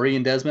Bellinger or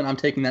Ian Desmond, I'm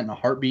taking that in a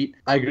heartbeat.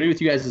 I agree with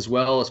you guys as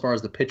well as far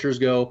as the pitchers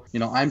go.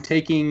 I'm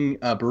taking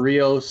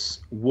Barrios,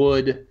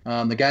 Wood.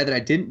 The guy that I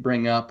didn't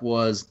bring up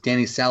was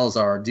Danny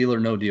Salazar, deal or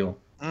no deal.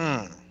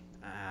 God,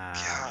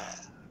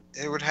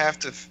 it would have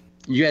to.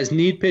 You guys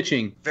need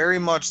pitching. Very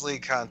much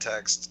league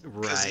context.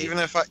 Because Right.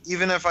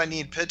 even if I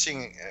need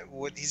pitching,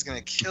 he's going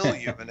to kill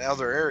you in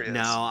other areas.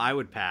 No, I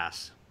would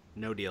pass.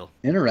 No deal.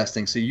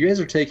 Interesting. So you guys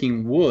are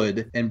taking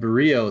Wood and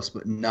Barrios,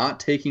 but not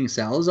taking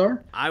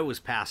Salazar? I was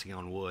passing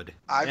on Wood.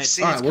 I've It's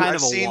seen- kind I've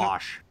of a seen-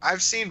 wash.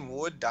 I've seen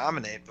Wood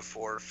dominate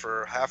before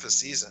for half a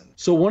season.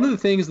 So one of the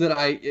things that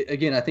I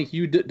think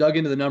you dug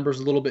into the numbers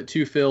a little bit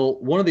too, Phil.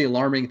 One of the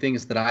alarming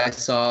things that I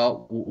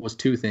saw was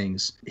two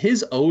things.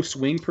 His O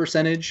swing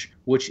percentage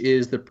which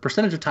is the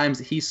percentage of times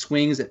that he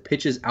swings at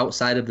pitches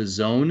outside of the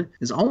zone,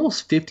 is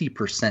almost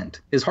 50%.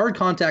 His hard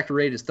contact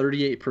rate is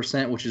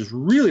 38%, which is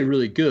really,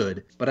 really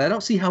good, but I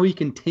don't see how he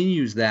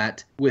continues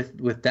that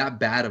with that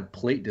bad of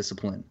plate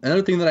discipline.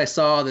 Another thing that I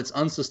saw that's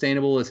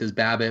unsustainable is his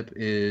BABIP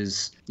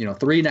is,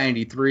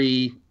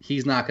 393.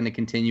 He's not going to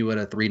continue at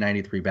a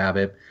 393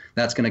 BABIP.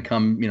 That's going to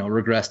come,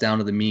 regress down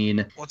to the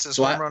mean. What's his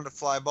home run to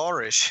fly ball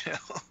ratio?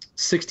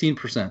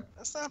 16%.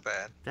 That's not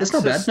bad. That's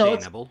not bad.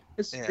 Sustainable.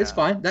 No, it's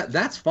fine.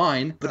 That's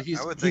fine. But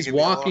he's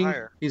walking.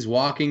 He's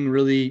walking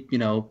really,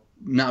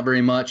 not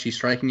very much. He's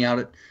striking out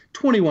at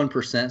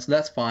 21%, so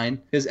that's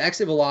fine. His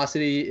exit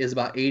velocity is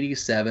about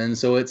 87,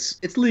 so it's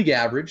league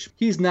average.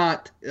 He's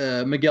not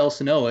Miguel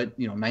Sano at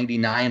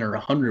 99 or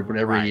 100,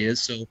 whatever he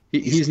is. So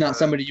he's not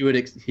somebody you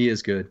would. He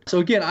is good. So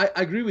again, I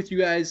agree with you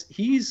guys.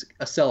 He's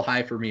a sell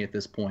high for me at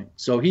this point.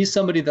 So he's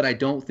somebody that I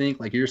don't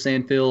think, like you're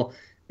saying, Phil,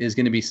 is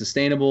going to be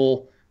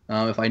sustainable.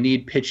 If I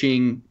need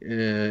pitching,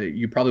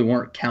 you probably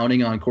weren't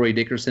counting on Corey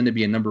Dickerson to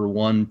be a number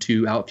 1,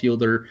 2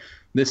 outfielder.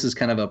 This is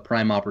kind of a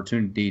prime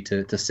opportunity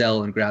to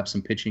sell and grab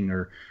some pitching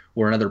or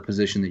another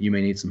position that you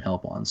may need some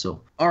help on.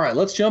 So, all right,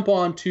 let's jump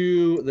on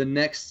to the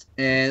next.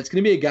 And it's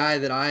going to be a guy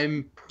that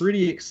I'm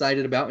pretty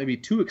excited about, maybe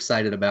too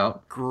excited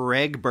about.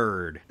 Greg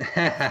Bird.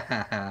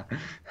 No,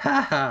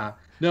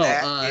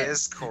 that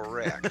is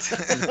correct.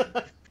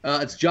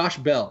 It's Josh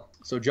Bell.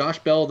 So Josh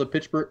Bell, the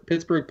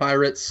Pittsburgh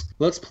Pirates.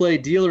 Let's play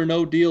Deal or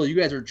No Deal. You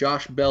guys are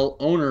Josh Bell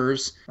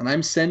owners, and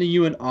I'm sending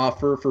you an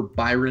offer for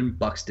Byron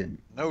Buxton.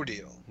 No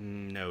deal.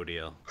 No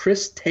deal.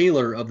 Chris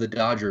Taylor of the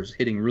Dodgers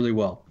hitting really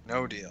well.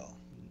 No deal.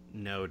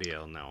 No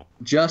deal, no.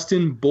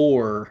 Justin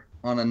Bour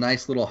on a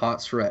nice little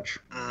hot stretch.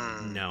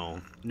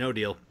 No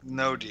deal.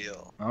 No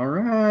deal. All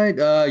right.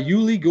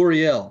 Yuli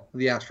Gurriel of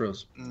the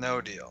Astros.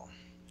 No deal.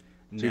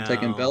 So you're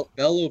taking Bell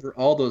over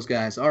all those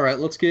guys. All right,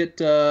 let's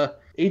get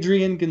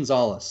Adrian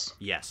Gonzalez.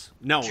 Yes.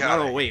 No,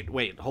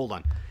 wait, hold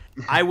on.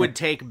 I would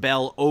take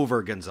Bell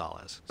over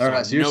Gonzalez. All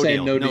right, so you're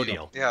saying no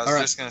deal. Yeah, I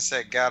was just going to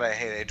say, God, I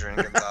hate Adrian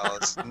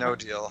Gonzalez. No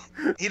deal.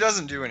 He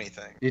doesn't do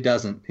anything. He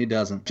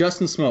doesn't.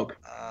 Justin Smoke.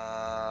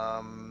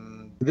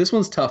 This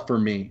one's tough for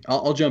me.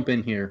 I'll jump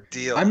in here.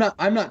 Deal.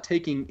 I'm not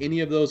taking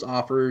any of those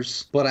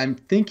offers, but I'm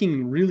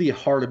thinking really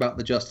hard about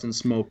the Justin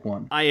Smoke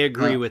one. I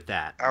agree with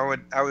that. I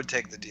would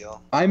take the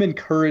deal. I'm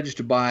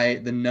encouraged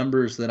by the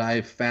numbers that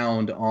I've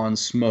found on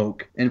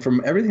Smoke, and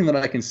from everything that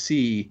I can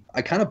see,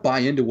 I kind of buy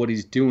into what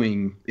he's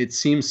doing. It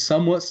seems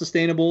somewhat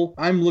sustainable.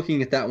 I'm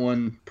looking at that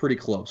one pretty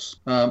close.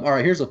 All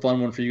right, here's a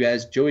fun one for you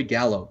guys. Joey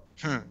Gallo.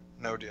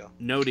 No deal.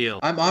 No deal.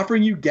 I'm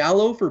offering you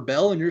Gallo for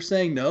Bell, and you're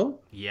saying no?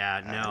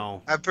 Yeah,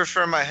 no. I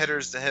prefer my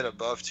hitters to hit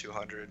above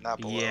 200, not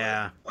below.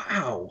 Yeah.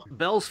 Wow.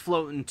 Bell's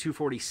floating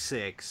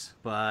 246,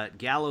 but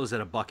Gallo's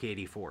at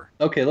 $184.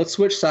 Okay, let's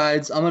switch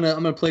sides. I'm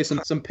gonna play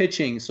some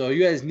pitching. So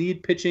you guys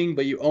need pitching,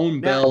 but you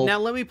own Bell. Now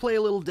let me play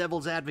a little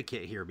devil's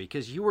advocate here,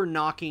 because you were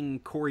knocking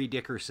Corey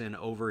Dickerson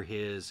over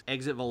his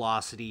exit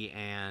velocity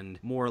and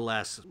more or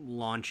less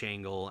launch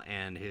angle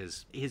and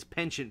his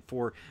penchant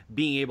for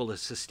being able to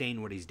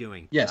sustain what he's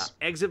doing. Yes.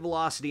 Exit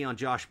velocity on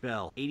Josh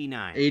Bell,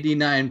 89.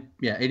 89.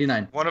 Yeah,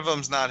 89. One of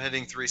them's not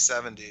hitting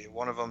 370.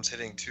 One of them's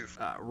hitting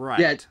 240.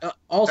 Right. Yeah.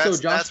 Also,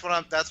 that's what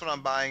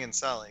I'm buying and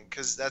selling,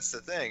 because that's the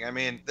thing. I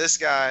mean, this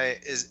guy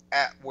is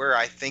at where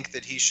I think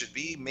that he should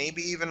be.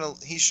 Maybe even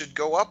he should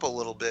go up a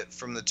little bit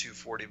from the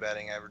 240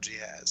 batting average he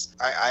has.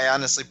 I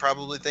honestly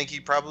probably think he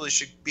probably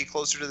should be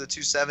closer to the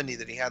 270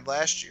 that he had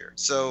last year.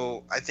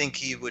 So I think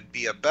he would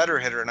be a better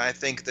hitter, and I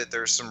think that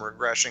there's some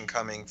regression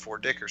coming for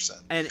Dickerson.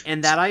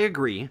 And that I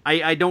agree.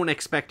 I don't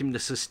expect him to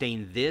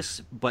sustain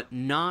this, but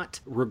not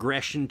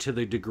regression to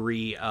the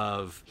degree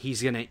of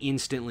he's going to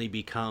instantly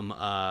become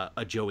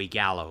a Joey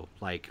Gallo,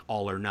 like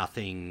all or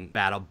nothing,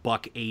 bat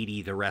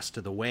 $180 the rest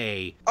of the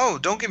way. Oh,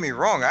 don't get me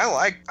wrong. I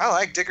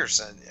like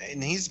Dickerson,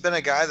 and he's been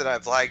a guy that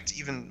I've liked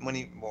even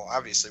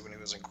obviously when he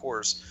was in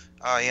Coors.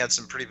 He had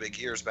some pretty big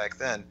years back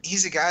then.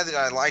 He's a guy that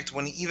I liked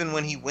when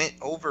he went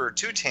over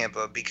to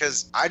Tampa,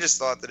 because I just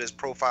thought that his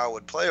profile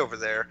would play over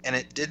there, and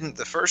it didn't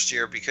the first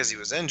year because he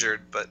was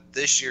injured, but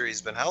this year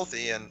he's been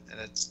healthy, and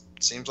it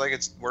seems like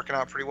it's working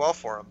out pretty well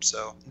for him.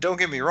 So don't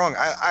get me wrong,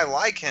 I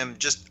like him.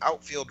 Just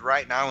outfield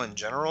right now in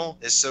general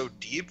is so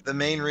deep. The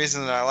main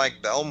reason that I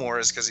like Bell more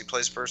is because he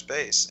plays first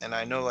base, and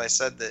I know I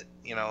said that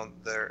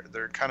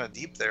they're kind of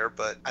deep there,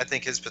 but I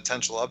think his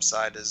potential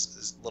upside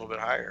is a little bit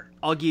higher.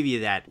 I'll give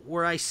you that.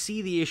 Where I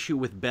see the issue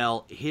with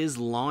Bell, his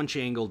launch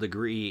angle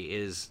degree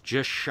is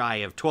just shy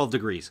of 12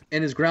 degrees.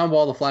 And his ground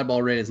ball to fly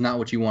ball rate is not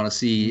what you want to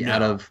see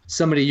out of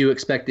somebody you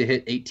expect to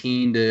hit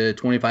 18 to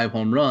 25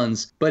 home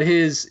runs. But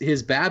his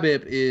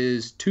BABIP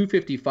is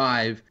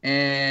 255,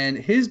 and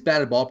his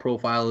batted ball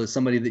profile is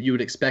somebody that you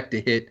would expect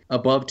to hit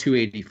above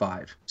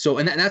 285. So,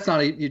 and that's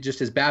not just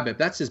his BABIP,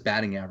 that's his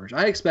batting average.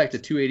 I expect a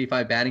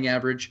 285 batting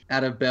average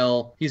out of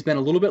Bell. He's been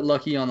a little bit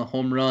lucky on the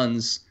home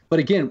runs, But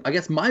again, I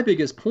guess my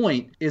biggest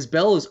point is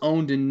Bell is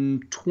owned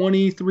in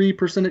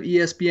 23% of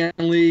ESPN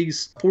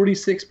leagues,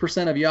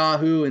 46% of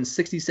Yahoo, and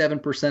 67%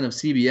 of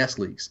CBS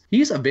leagues.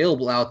 He's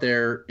available out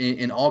there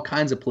in all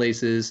kinds of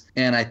places,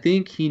 and I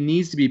think he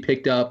needs to be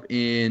picked up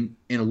in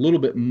a little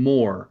bit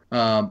more.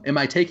 Am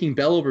I taking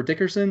Bell over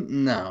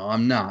Dickerson? No,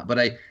 I'm not. But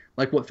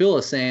like what Phil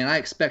is saying, I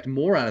expect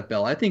more out of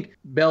Bell. I think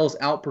Bell's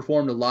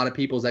outperformed a lot of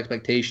people's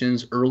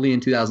expectations early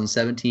in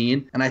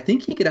 2017, and I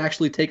think he could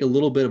actually take a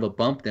little bit of a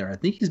bump there. I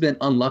think he's been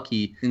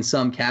unlucky in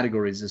some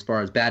categories as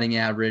far as batting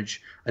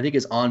average. I think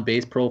his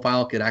on-base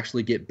profile could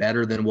actually get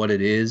better than what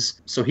it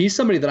is. So he's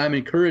somebody that I'm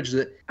encouraged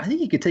that I think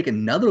he could take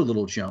another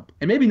little jump.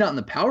 And maybe not in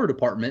the power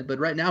department, but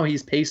right now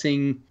he's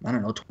pacing, I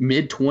don't know,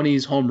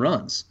 mid-20s home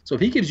runs. So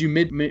if he gives you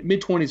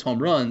mid-20s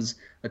home runs,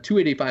 a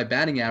 285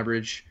 batting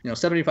average,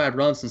 75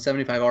 runs and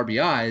 75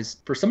 RBIs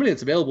for somebody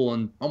that's available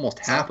in almost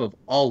half of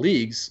all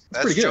leagues.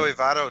 That's pretty good. Joey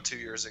Votto 2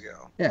 years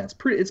ago. Yeah,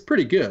 it's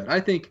pretty good. I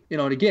think,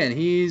 and again,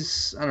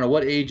 he's, I don't know,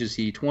 what age is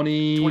he?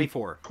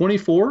 24.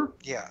 24?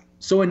 Yeah.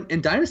 So in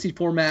dynasty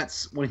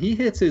formats, when he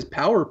hits his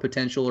power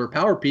potential or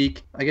power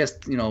peak, I guess,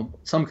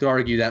 some could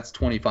argue that's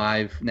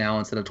 25 now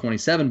instead of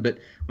 27. But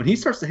when he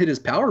starts to hit his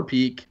power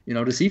peak,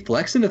 does he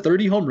flex into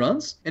 30 home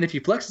runs? And if he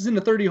flexes into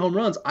 30 home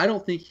runs, I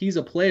don't think he's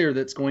a player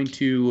that's going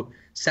to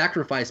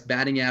sacrifice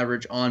batting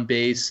average, on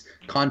base,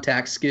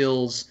 contact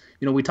skills.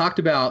 We talked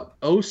about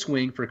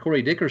O-swing for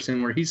Corey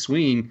Dickerson, where he's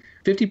swinging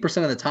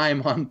 50% of the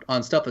time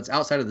on stuff that's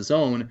outside of the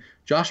zone.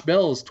 Josh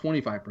Bell is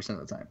 25%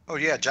 of the time. Oh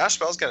yeah, Josh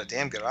Bell's got a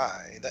damn good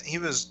eye. He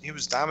was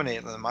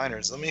dominating in the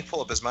minors. Let me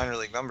pull up his minor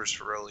league numbers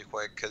for really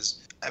quick,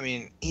 because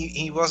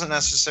he wasn't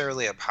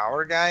necessarily a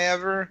power guy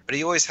ever, but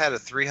he always had a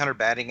 300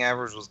 batting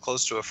average with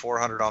close to a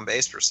 400 on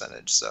base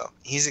percentage. So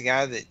he's a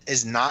guy that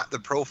is not the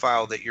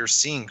profile that you're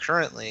seeing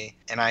currently,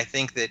 and I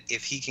think that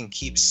if he can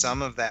keep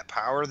some of that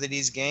power that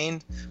he's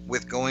gained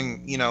with going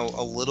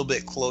a little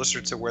bit closer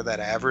to where that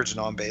average and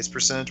on base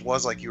percentage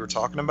was, like you were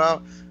talking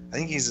about, I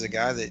think he's a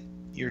guy that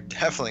you're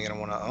definitely going to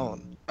want to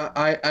own.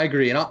 I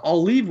agree. And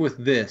I'll leave with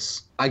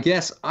this. I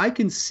guess I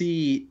can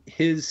see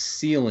his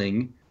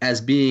ceiling as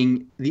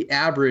being the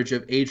average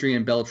of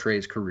Adrian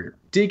Beltre's career.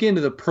 Dig into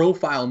the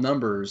profile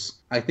numbers.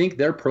 I think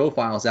their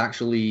profiles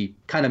actually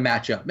kind of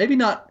match up. Maybe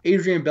not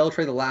Adrian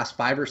Beltre the last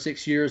 5 or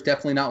 6 years,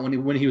 definitely not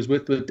when he was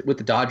with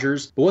the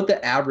Dodgers, but what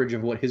the average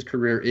of what his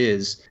career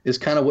is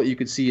kind of what you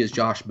could see as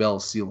Josh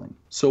Bell's ceiling.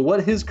 So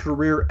what his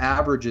career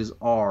averages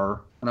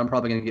are, and I'm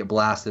probably going to get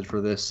blasted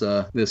for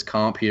this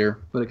comp here,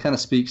 but it kind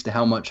of speaks to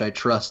how much I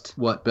trust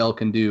what Bell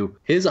can do.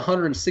 His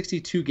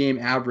 162 game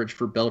average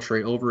for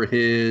Beltre over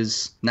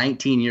his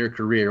 19-year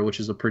career, which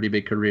is a pretty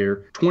big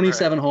career,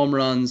 27 home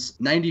runs,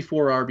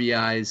 94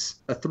 RBIs,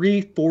 a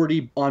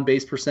 340 on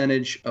base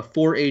percentage, a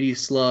 480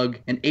 slug,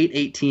 an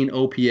 818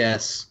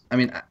 OPS.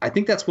 I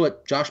think that's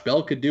what Josh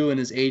Bell could do in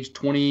his age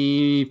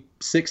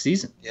 26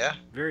 season. Yeah.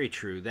 Very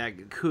true.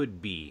 That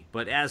could be.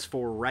 But as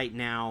for right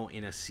now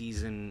in a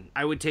season,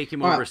 I would take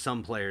him over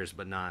some players,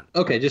 but not.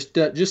 Okay,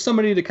 just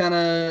somebody to kind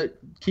of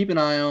keep an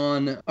eye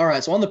on. All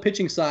right, so on the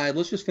pitching side,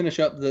 let's just finish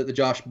up the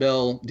Josh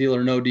Bell deal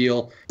or no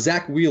deal.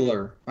 Zach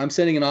Wheeler. I'm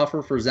sending an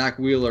offer for Zach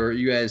Wheeler. Are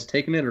you guys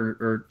taking it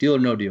or deal or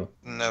no deal?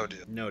 No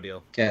deal. No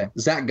deal. Okay.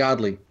 Zach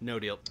Godley. No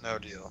deal. No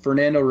deal.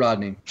 Fernando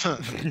Rodney.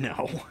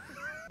 No.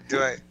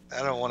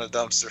 I don't want a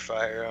dumpster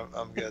fire.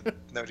 I'm good.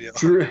 No deal.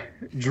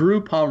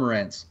 Drew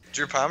Pomeranz.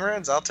 Drew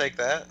Pomeranz, I'll take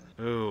that.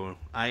 Oh,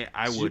 I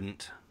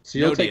wouldn't. So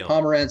you'll No take deal.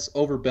 Pomeranz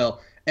over Bell.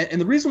 And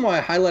the reason why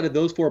I highlighted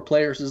those 4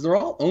 players is they're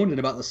all owned in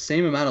about the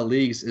same amount of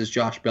leagues as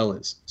Josh Bell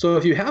is. So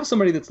if you have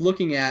somebody that's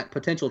looking at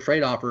potential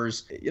trade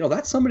offers,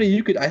 that's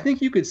somebody I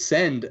think you could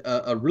send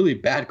a really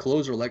bad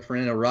closer like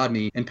Fernando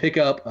Rodney and pick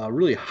up a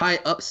really high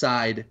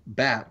upside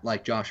bat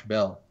like Josh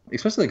Bell.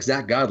 Especially like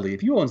Zach Godley.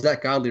 If you own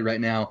Zach Godley right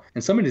now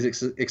and somebody's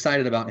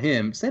excited about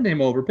him, send him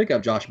over, pick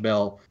up Josh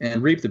Bell,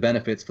 and reap the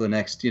benefits for the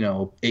next,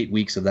 8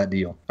 weeks of that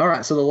deal. All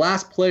right, so the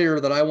last player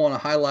that I want to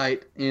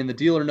highlight in the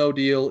deal or no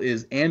deal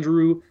is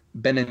Andrew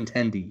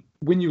Benintendi.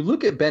 When you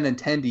look at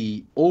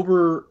Benintendi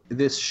over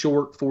this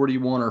short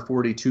 41 or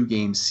 42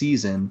 game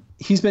season,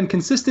 he's been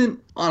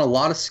consistent on a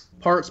lot of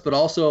parts, but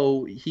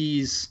also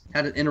he's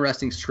had an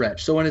interesting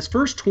stretch. So in his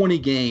first 20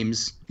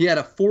 games, he had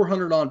a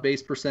 400 on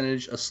base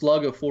percentage, a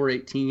slug of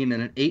 418,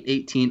 and an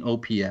 818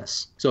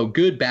 OPS. So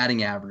good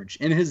batting average.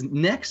 In his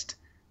next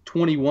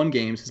 21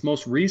 games, his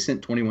most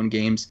recent 21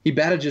 games, he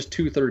batted just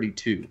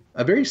 232.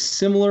 A very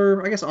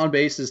similar, I guess, on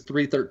base is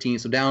 313,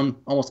 so down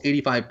almost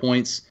 85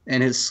 points,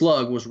 and his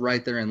slug was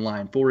right there in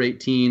line,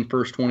 418,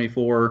 first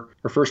 24,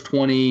 or first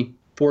 20,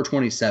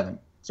 427.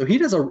 So he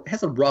has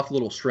a rough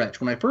little stretch.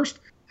 When I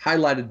first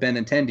highlighted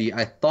Benintendi,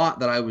 I thought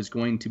that I was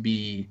going to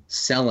be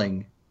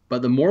selling,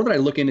 but the more that I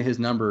look into his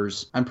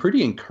numbers, I'm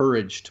pretty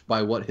encouraged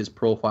by what his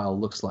profile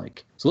looks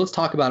like. So let's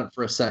talk about it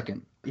for a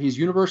second. He's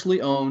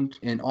universally owned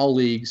in all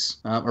leagues,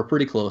 or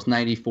pretty close,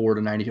 94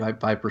 to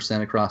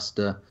 95% across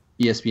the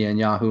ESPN,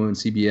 Yahoo, and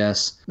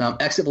CBS.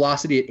 Exit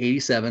velocity at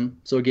 87.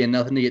 So again,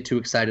 nothing to get too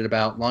excited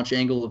about. Launch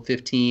angle of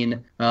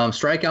 15.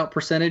 Strikeout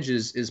percentage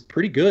is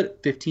pretty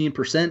good,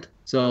 15%.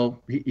 So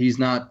he's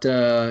not,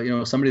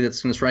 somebody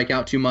that's going to strike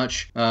out too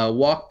much.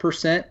 Walk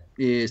percent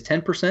is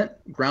 10%,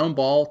 ground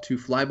ball to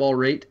fly ball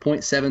rate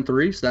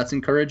 0.73, so that's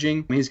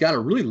encouraging. I mean, he's got a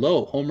really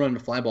low home run to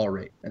fly ball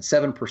rate at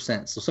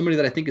 7%, so somebody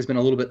that I think has been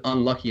a little bit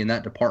unlucky in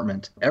that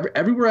department.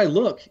 Everywhere I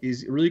look,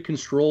 he's really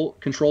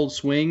controlled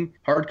swing,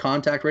 hard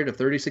contact rate of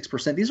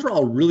 36%. These are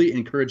all really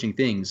encouraging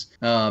things.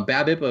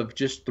 BABIP of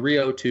just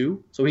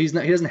 302, so he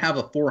doesn't have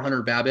a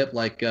 400 BABIP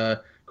like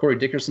Corey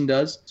Dickerson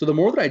does. So the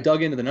more that I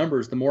dug into the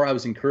numbers, the more I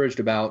was encouraged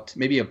about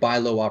maybe a buy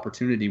low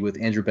opportunity with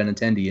Andrew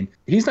Benintendi. And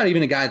he's not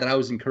even a guy that I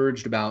was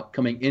encouraged about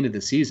coming into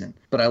the season.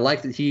 But I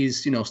like that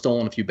he's,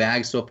 stolen a few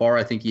bags so far.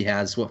 I think he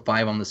has, 5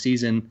 on the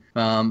season.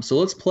 So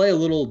let's play a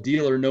little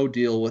deal or no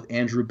deal with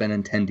Andrew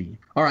Benintendi.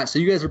 All right, so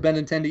you guys are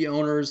Benintendi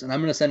owners, and I'm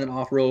going to send an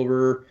offer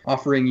over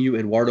offering you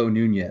Eduardo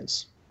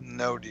Nunez.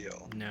 No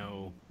deal.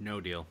 No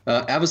deal.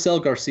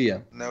 Avisail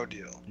Garcia. No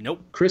deal.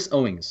 Nope. Chris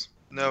Owings.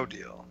 No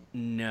deal.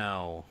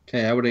 No.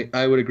 Okay,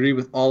 I would agree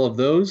with all of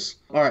those.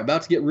 All right,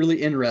 about to get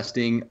really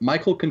interesting.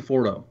 Michael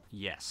Conforto.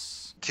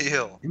 Yes.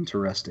 Deal.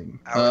 Interesting.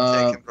 I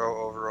would take him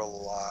over a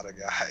lot of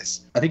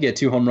guys. I think he had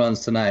 2 home runs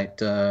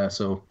tonight.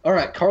 All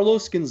right,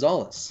 Carlos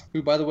Gonzalez,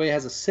 who, by the way,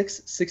 has a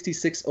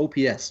 666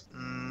 OPS.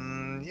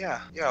 Yeah,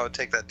 I would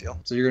take that deal.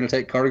 So you're going to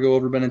take Cargo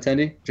over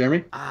Benintendi,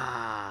 Jeremy?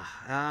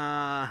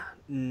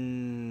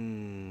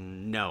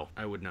 No,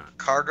 I would not.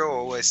 Cargo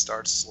always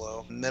starts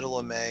slow. Middle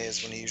of May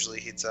is when he usually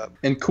heats up.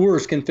 And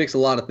Coors can fix a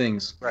lot of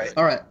things. Right.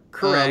 All right.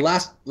 Correct.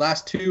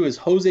 Last 2 is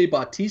Jose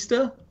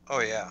Bautista.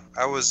 Oh, yeah.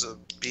 I was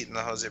beating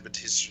the Jose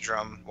Bautista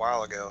drum a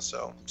while ago,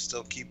 so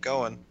still keep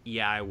going.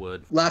 Yeah, I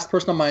would. Last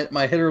person on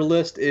my hitter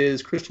list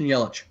is Christian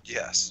Yelich.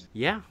 Yes.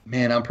 Yeah.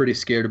 Man, I'm pretty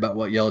scared about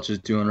what Yelich is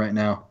doing right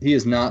now. He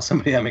is not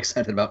somebody I'm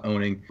excited about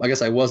owning. I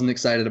guess I wasn't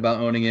excited about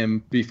owning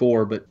him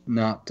before, but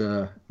not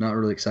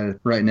really excited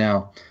right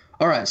now.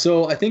 All right,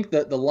 so I think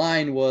that the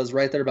line was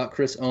right there about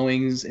Chris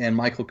Owings and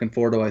Michael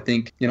Conforto. I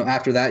think,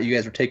 after that, you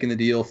guys are taking the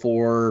deal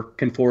for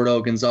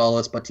Conforto,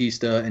 Gonzalez,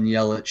 Bautista, and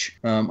Yelich.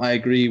 I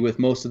agree with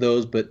most of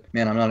those, but,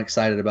 man, I'm not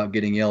excited about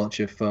getting Yelich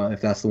if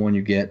that's the one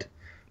you get.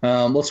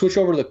 Let's switch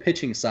over to the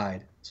pitching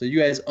side. So you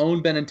guys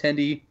own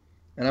Benintendi,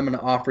 and I'm going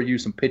to offer you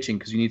some pitching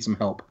because you need some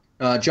help.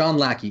 John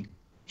Lackey.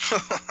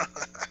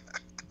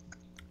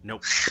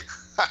 Nope.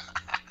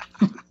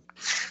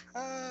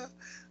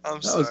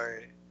 I'm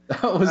sorry.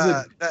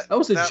 That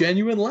was a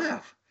genuine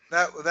laugh.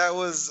 That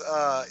was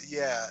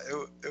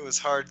it was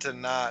hard to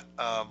not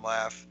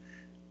laugh.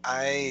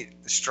 I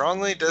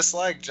strongly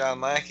dislike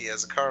John Lackey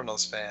as a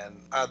Cardinals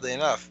fan, oddly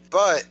enough,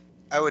 but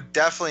I would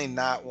definitely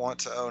not want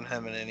to own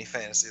him in any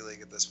fantasy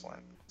league at this point.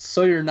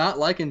 So you're not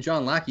liking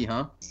John Lackey,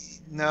 huh?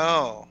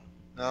 No,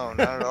 not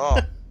at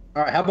all.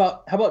 All right, how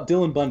about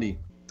Dylan Bundy?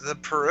 The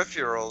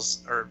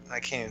peripherals, or I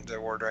can't even do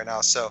the word right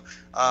now. So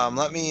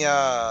let me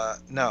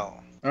no.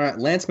 All right,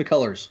 Lance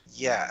McCullers.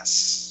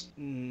 Yes.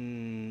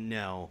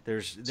 No.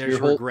 There's So you're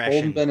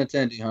regression. holding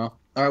Benintendi, huh?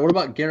 All right, what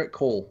about Garrett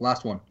Cole?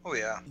 Last one. Oh,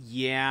 yeah.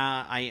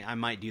 Yeah, I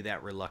might do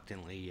that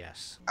reluctantly,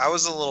 yes. I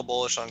was a little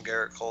bullish on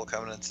Garrett Cole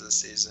coming into the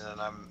season, and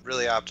I'm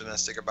really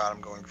optimistic about him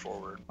going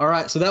forward. All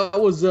right, so that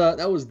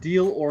was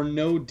deal or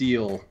no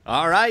deal.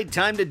 All right,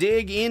 time to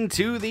dig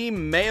into the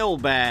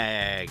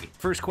mailbag.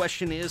 First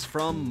question is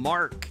from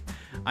Mark.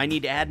 I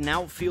need to add an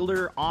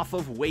outfielder off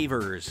of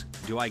waivers.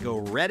 Do I go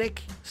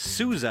Reddick,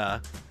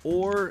 Souza,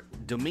 or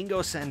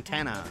Domingo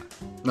Santana?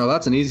 No,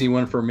 that's an easy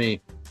one for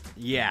me.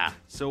 Yeah,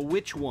 so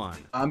which one?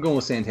 I'm going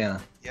with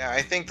Santana. Yeah,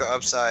 I think the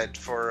upside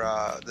for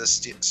the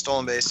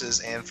stolen bases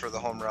and for the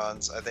home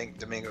runs, I think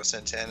Domingo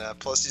Santana,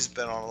 plus he's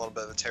been on a little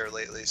bit of a tear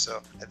lately,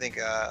 so I think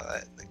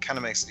it kind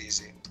of makes it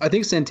easy. I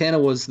think Santana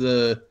was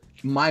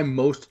my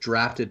most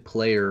drafted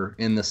player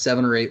in the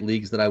 7 or 8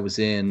 leagues that I was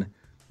in,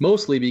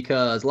 mostly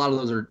because a lot of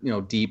those are,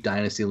 deep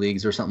dynasty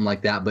leagues or something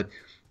like that, but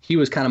he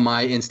was kind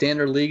of in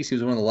standard leagues, he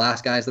was one of the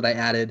last guys that I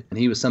added, and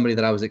he was somebody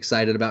that I was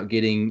excited about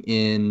getting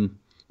in,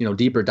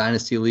 deeper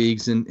dynasty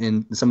leagues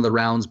in some of the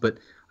rounds. But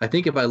I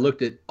think if I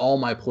looked at all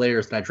my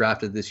players that I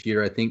drafted this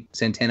year, I think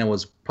Santana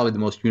was probably the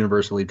most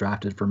universally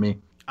drafted for me.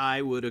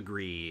 I would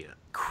agree.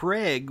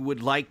 Craig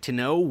would like to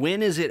know,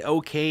 when is it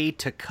okay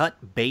to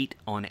cut bait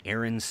on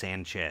Aaron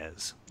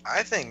Sanchez?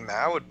 I think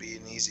now would be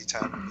an easy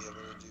time to be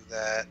able to do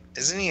that.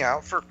 Isn't he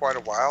out for quite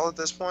a while at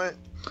this point?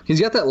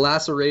 He's got that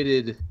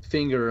lacerated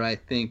finger, I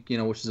think,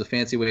 which is a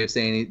fancy way of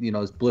saying,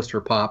 his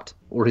blister popped,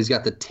 or he's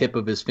got the tip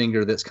of his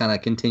finger that's kind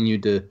of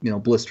continued to,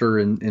 blister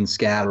and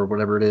scab or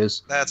whatever it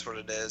is. That's what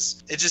it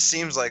is. It just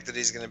seems like that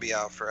he's going to be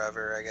out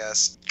forever, I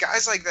guess.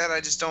 Guys like that,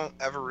 I just don't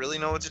ever really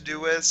know what to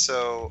do with.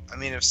 So, I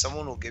mean, if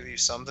someone will give you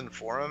something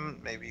for him,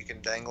 maybe you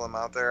can dangle him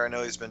out there. I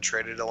know he's been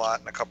traded a lot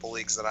in a couple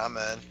leagues that I'm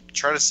in.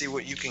 Try to see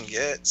what you can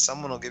get.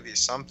 Someone will give you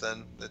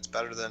something that's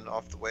better than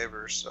off the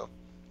waivers, so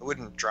I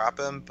wouldn't drop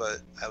him,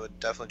 but I would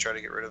definitely try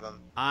to get rid of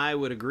him. I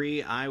would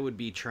agree. I would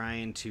be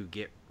trying to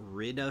get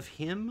rid of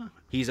him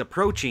He's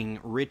approaching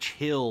Rich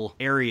Hill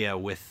area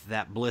with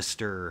that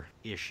blister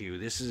issue.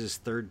 This is his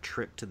third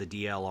trip to the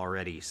DL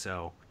already,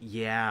 so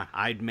yeah,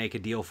 I'd make a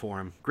deal for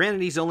him.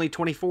 Granted, he's only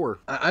 24.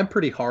 I'm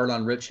pretty hard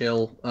on Rich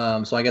Hill,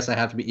 so I guess I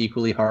have to be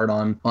equally hard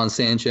on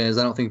Sanchez.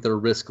 I don't think their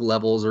risk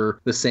levels are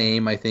the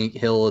same. I think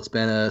Hill, it's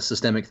been a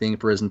systemic thing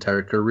for his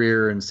entire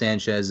career, and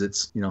Sanchez,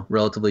 it's,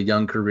 relatively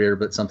young career,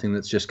 but something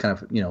that's just kind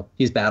of,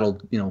 he's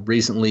battled,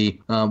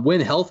 recently.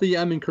 When healthy,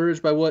 I'm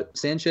encouraged by what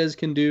Sanchez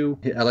can do.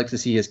 I like to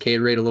see his K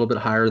rate a little bit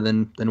higher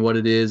than what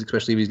it is,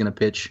 especially if he's going to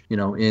pitch,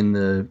 in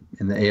the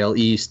AL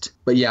East.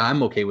 But yeah,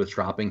 I'm okay with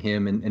dropping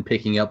him and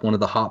picking up one of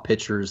the hot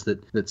pitchers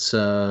that's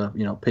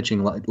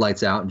pitching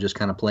lights out and just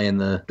kind of playing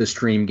the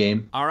stream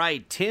game. All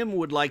right, Tim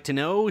would like to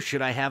know,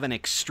 should I have an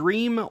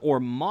extreme or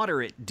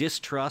moderate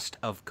distrust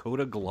of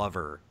Coda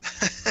Glover?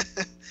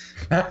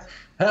 That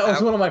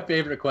was one of my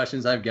favorite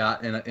questions I've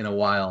got in a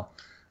while.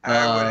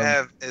 I would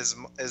have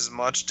as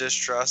much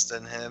distrust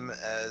in him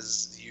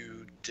as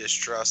you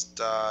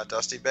distrust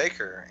Dusty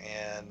Baker,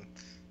 and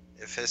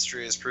if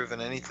history has proven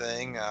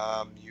anything,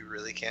 you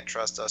really can't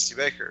trust Dusty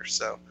Baker.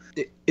 So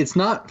it's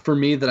not for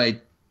me that I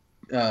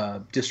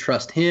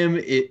distrust him.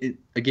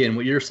 Again,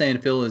 what you're saying,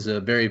 Phil, is a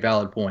very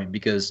valid point,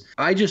 because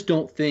I just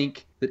don't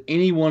think that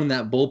anyone in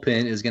that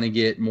bullpen is going to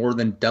get more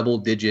than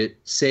double-digit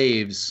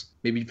saves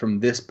maybe from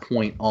this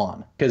point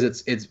on, because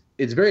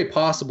it's very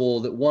possible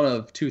that one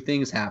of two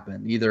things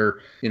happen. Either,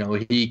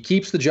 he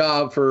keeps the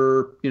job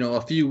for,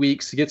 a few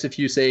weeks, gets a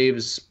few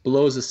saves,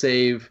 blows a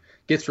save,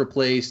 gets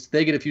replaced.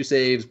 They get a few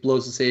saves,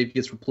 blows the save,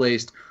 gets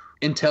replaced,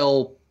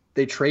 until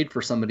they trade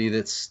for somebody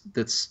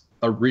that's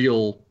a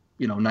real,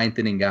 ninth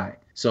inning guy.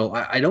 So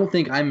I don't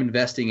think I'm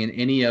investing in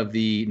any of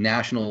the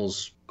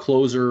Nationals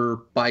closer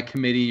by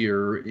committee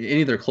or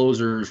any of their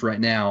closers right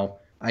now.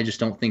 I just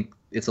don't think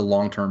it's a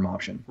long-term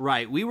option.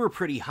 Right. We were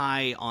pretty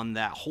high on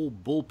that whole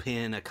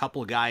bullpen, a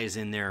couple guys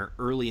in there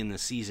early in the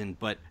season,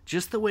 but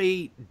just the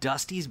way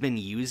Dusty's been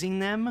using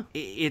them,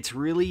 it's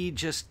really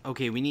just,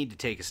 okay, we need to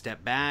take a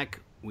step back.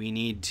 We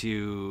need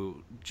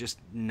to just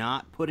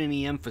not put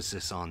any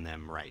emphasis on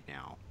them right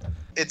now.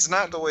 It's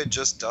not the way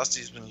just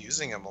Dusty's been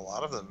using them. A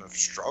lot of them have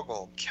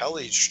struggled.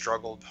 Kelly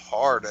struggled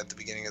hard at the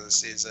beginning of the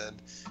season.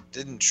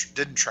 Didn't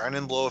try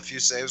and blow a few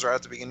saves right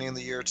at the beginning of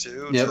the year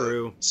too. Yep.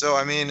 True. So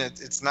I mean,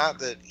 it's not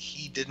that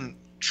he didn't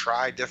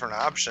try different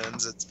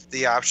options. It's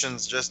the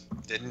options just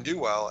didn't do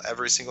well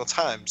every single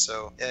time.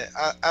 So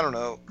I don't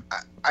know.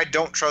 I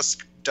don't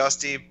trust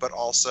Dusty, but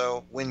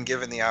also when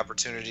given the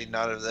opportunity,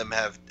 none of them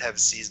have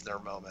seized their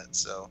moment.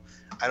 So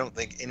I don't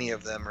think any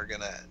of them are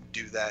going to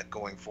do that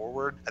going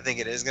forward. I think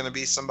it is going to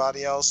be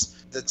somebody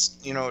else that's,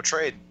 a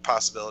trade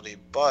possibility,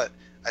 but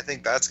I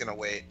think that's going to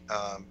wait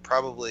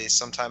probably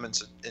sometime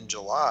in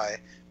July,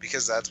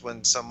 because that's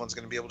when someone's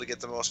going to be able to get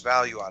the most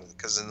value out of it,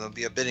 because then there'll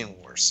be a bidding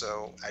war.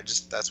 So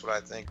that's what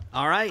I think.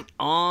 All right,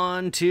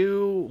 on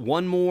to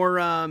one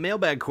more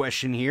mailbag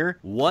question here.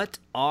 What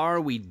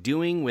are we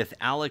doing with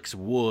Alex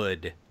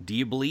Wood? Do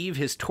you believe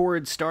his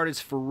torrid start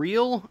is for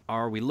real?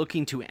 Are we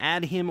looking to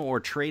add him or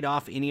trade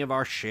off any of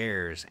our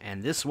shares?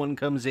 And this one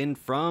comes in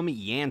from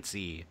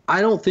Yancey.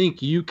 I don't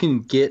think you can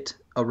get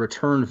a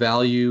return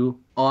value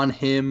on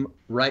him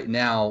right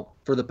now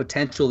for the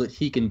potential that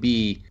he can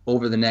be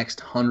over the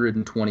next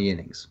 120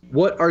 innings.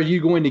 What are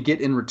you going to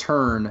get in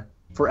return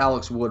for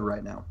Alex Wood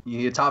right now?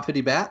 You get a top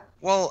 50 bat?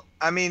 Well,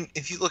 I mean,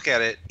 if you look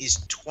at it,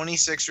 he's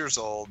 26 years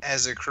old,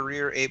 has a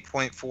career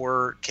 8.4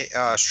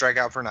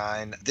 strikeout per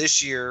 9.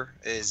 This year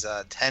is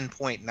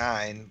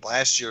 10.9.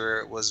 Last year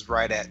it was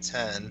right at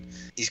 10.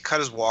 He's cut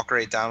his walk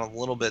rate down a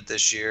little bit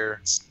this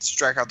year.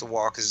 Strikeout to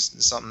walk is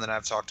something that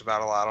I've talked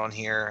about a lot on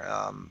here.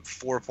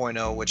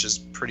 4.0, which is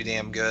pretty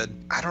damn good.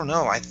 I don't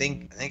know. I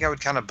think I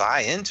would kind of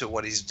buy into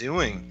what he's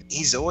doing.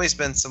 He's always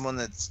been someone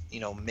that's,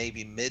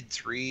 maybe mid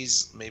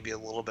threes, maybe a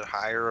little bit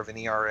higher of an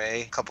ERA.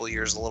 A couple of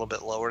years a little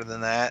bit lower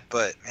than that.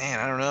 But man,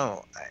 I don't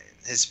know.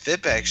 His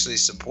FIP actually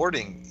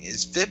supporting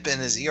his FIP and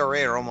his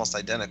ERA are almost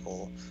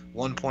identical.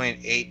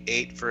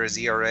 1.88 for his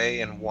ERA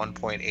and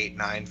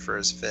 1.89 for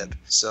his FIP.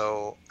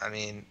 So, I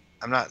mean,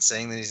 I'm not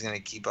saying that he's going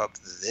to keep up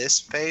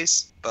this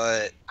pace,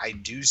 but I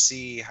do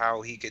see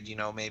how he could,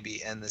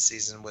 maybe end the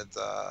season with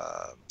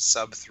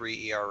sub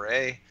 3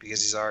 ERA,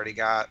 because he's already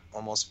got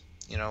almost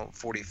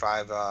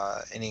 45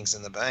 innings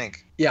in the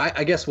bank. Yeah,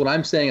 I guess what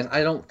I'm saying is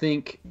I don't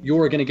think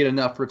you're going to get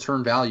enough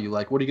return value.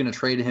 Like, what are you going to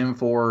trade him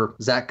for?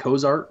 Zach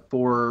Cozart,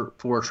 for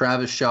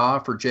Travis Shaw,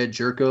 for Jed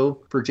Jerko,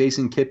 for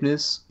Jason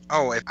Kipnis?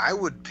 Oh, if I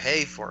would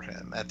pay for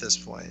him at this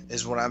point,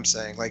 is what I'm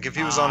saying. Like, if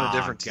he was on a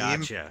different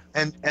team,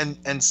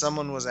 and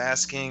someone was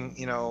asking,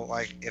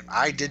 like, if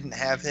I didn't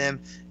have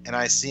him and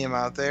I see him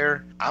out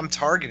there, I'm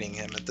targeting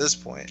him at this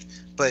point.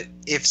 But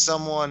if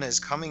someone is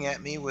coming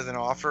at me with an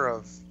offer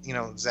of,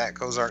 Zach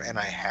Cozart and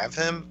I have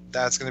him,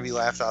 that's going to be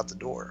laughed out the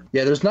door.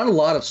 Yeah, there's not a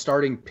lot of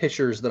starting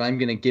pitchers that I'm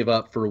going to give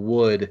up for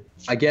Wood.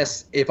 I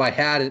guess if I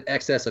had an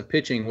excess of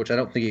pitching, which I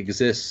don't think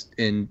exists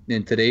in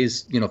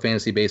today's,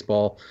 fantasy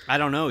baseball. I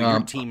don't know. Your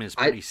team is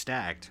pretty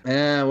stacked.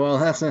 Yeah, well,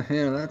 that's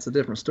a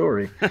different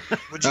story.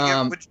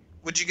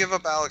 Would you give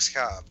up Alex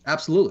Cobb?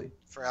 Absolutely.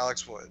 For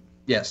Alex Wood?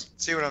 Yes.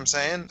 See what I'm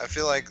saying? I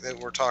feel like that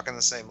we're talking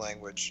the same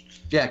language.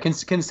 Yeah,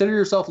 consider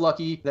yourself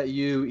lucky that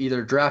you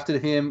either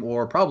drafted him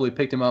or probably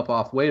picked him up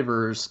off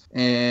waivers.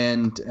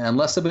 And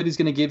unless somebody's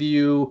going to give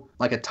you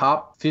like a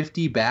top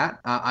 50 bat,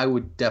 I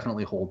would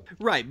definitely hold.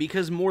 Right,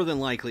 because more than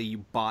likely you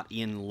bought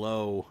in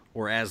low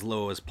or as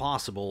low as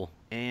possible,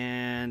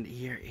 and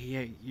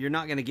you're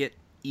not going to get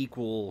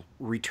equal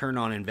return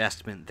on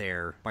investment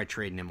there by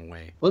trading him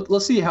away.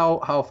 Let's see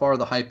how far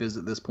the hype is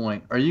at this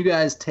point. Are you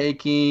guys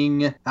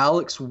taking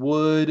Alex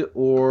Wood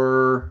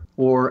or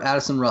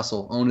Addison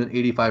Russell, owned in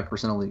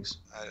 85% of leagues?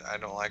 I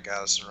don't like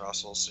Addison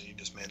Russell, so you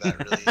just made that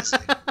really easy.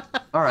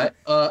 All right.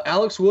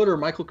 Alex Wood or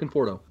Michael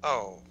Conforto?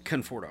 Oh,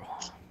 Conforto.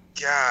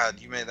 God,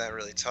 you made that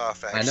really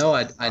tough.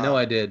 Actually. I know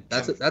I did.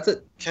 That's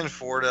it.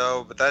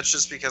 Conforto, but that's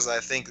just because I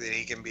think that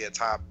he can be a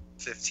top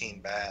 15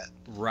 bat.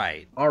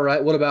 Right. All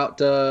right. What about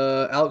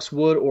Alex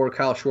Wood or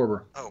Kyle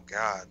Schwarber? Oh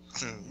God,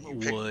 you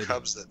picked Wood.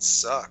 Cubs that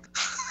suck.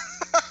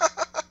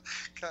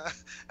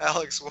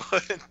 Alex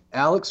Wood.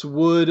 Alex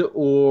Wood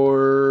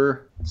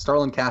or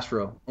Starlin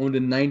Castro, owned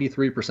in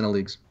 93% of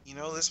leagues. You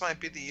know, this might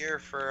be the year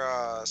for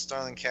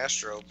Starlin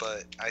Castro,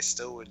 but I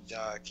still would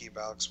keep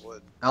Alex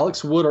Wood.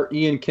 Alex Wood or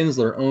Ian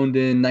Kinsler, owned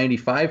in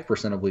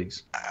 95% of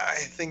leagues. I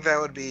think that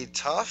would be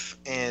tough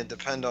and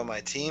depend on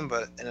my team,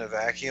 but in a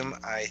vacuum,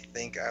 I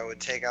think I would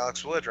take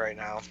Alex Wood right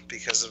now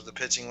because of the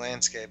pitching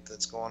landscape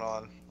that's going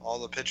on. All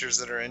the pitchers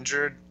that are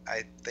injured,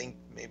 I think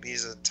maybe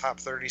he's a top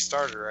 30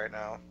 starter right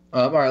now.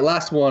 All right,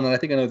 last one, and I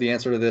think I know the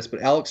answer to this,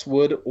 but Alex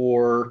Wood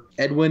or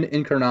Edwin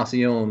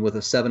Encarnacion with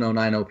a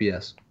 709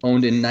 OPS,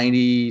 owned in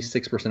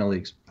 96% of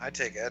leagues. I'd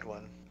take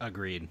Edwin.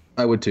 Agreed.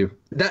 I would too.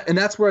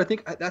 That's what I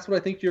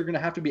think you're going to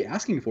have to be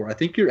asking for. I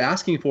think you're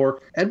asking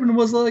for Edwin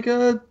was like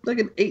an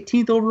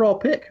 18th overall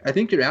pick. I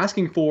think you're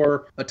asking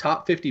for a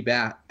top 50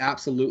 bat,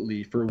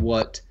 absolutely, for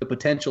what the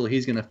potential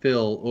he's going to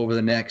fill over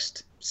the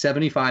next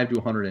 75 to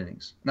 100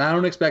 innings. Now, I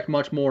don't expect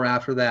much more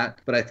after that,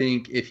 but I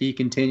think if he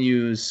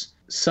continues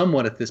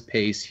somewhat at this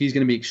pace, he's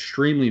going to be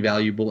extremely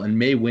valuable and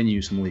may win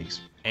you some leagues.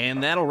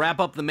 And that'll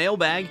wrap up the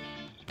mailbag.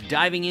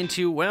 Diving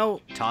into,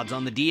 well, Todd's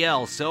on the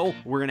DL, so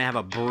we're going to have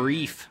a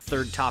brief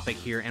third topic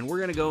here, and we're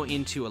going to go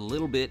into a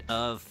little bit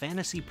of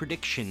fantasy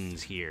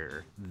predictions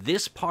here.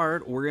 This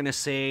part, we're going to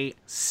say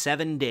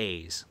 7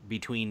 days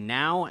between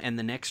now and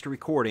the next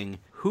recording.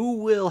 Who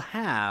will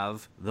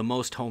have the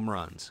most home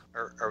runs?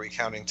 Are we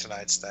counting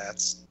tonight's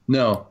stats?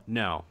 No.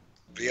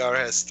 VR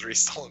has 3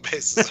 stolen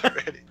bases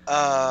already.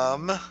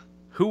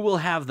 Who will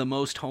have the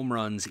most home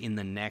runs in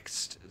the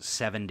next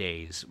 7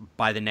 days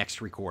by the next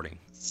recording?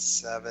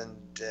 7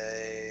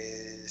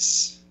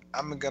 days.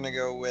 I'm going to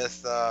go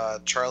with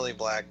Charlie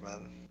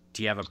Blackmon.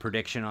 Do you have a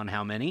prediction on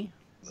how many?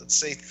 Let's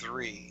say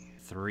 3.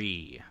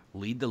 3.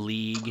 Lead the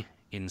league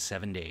in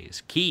 7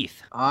 days.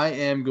 Keith. I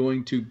am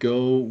going to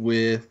go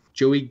with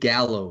Joey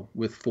Gallo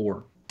with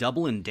 4.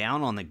 Doubling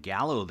down on the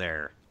Gallo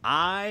there.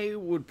 I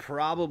would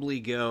probably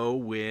go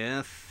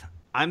with,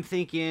 I'm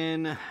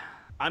going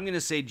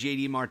to say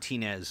JD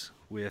Martinez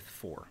with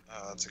 4.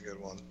 Oh, that's a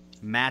good one.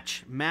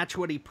 Match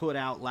what he put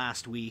out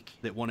last week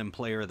that won him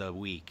Player of the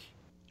Week.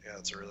 Yeah,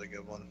 that's a really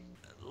good one.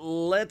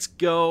 Let's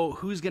go.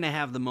 Who's going to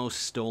have the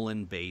most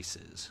stolen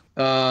bases?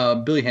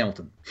 Billy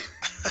Hamilton.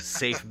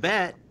 Safe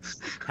bet.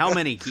 How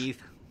many,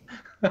 Keith?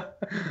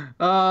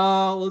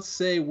 Let's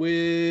say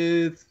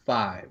with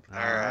 5. All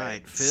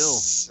right, Phil.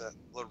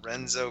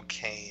 Lorenzo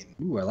Cain.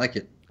 Ooh, I like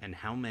it. And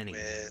how many?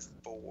 With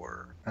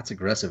 4. That's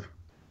aggressive.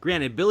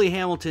 Granted, Billy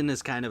Hamilton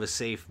is kind of a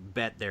safe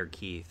bet there,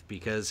 Keith,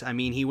 because, I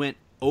mean, he went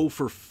 0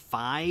 for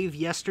 5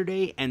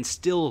 yesterday and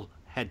still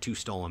had 2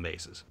 stolen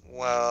bases.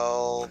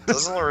 Well,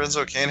 doesn't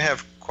Lorenzo Cain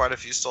have quite a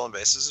few stolen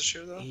bases this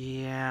year, though?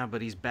 Yeah,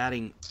 but he's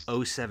batting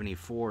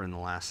 0.74 in the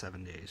last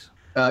 7 days.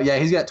 Yeah,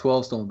 he's got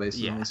 12 stolen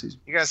bases on the season.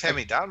 You guys had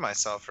me doubt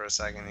myself for a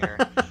second here.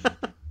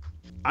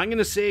 I'm going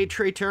to say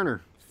Trey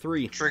Turner,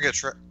 3. Trigger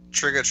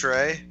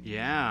Trey?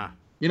 Yeah.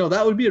 You know,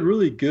 that would be a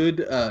really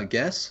good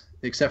guess,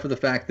 except for the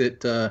fact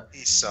that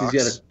he's got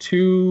a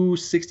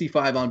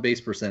 265 on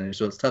base percentage,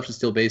 so it's tough to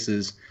steal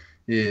bases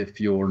if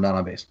you're not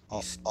on base.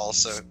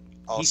 Also,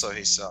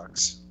 he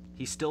sucks.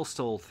 He still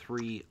stole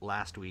 3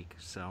 last week,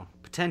 so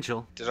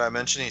potential. Did I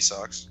mention he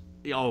sucks?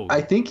 Oh, I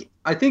think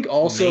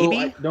also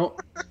maybe?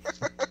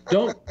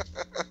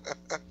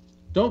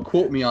 don't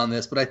quote me on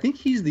this, but I think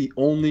he's the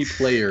only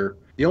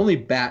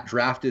bat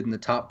drafted in the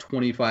top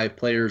 25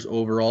 players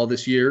overall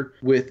this year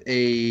with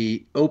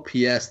a OPS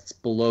that's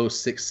below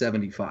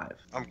 675.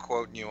 I'm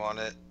quoting you on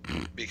it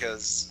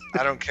because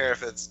I don't care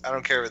if it's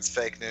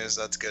fake news.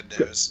 That's good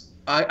news.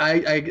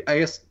 I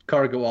guess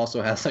Cargo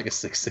also has like a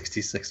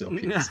 666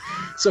 OPS.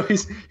 So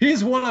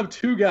he's one of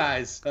 2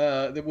 guys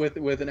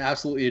with an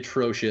absolutely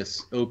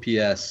atrocious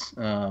OPS,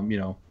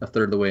 a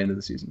third of the way into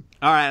the season.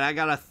 All right, I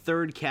got a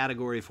third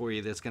category for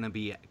you that's going to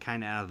be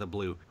kind of out of the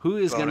blue. Who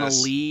is going to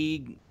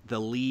lead the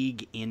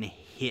league in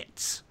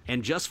hits?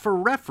 And just for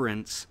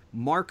reference,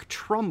 Mark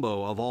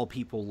Trumbo, of all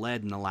people,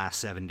 led in the last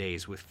 7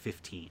 days with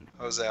 15.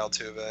 Jose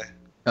Altuve.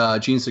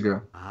 Gene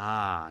Segura.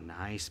 Ah,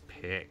 nice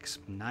picks.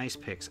 Nice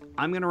picks.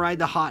 I'm going to ride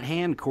the hot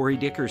hand, Corey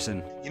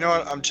Dickerson. You know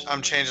what?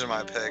 I'm changing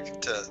my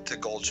pick to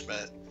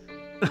Goldschmidt.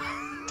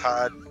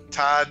 Todd,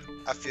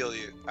 I feel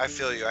you.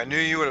 I knew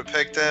you would have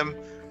picked him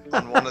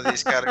on one of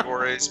these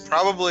categories,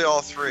 probably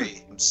all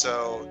three.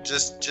 So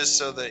just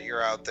so that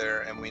you're out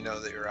there and we know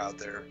that you're out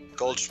there,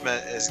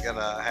 Goldschmidt is going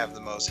to have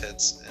the most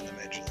hits in the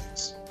major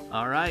leagues.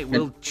 All right,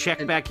 we'll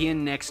check back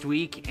in next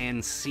week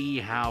and see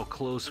how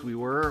close we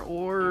were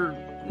or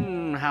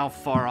how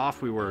far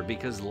off we were,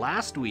 because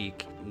last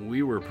week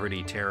we were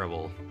pretty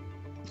terrible.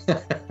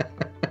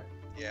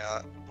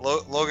 Yeah,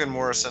 Logan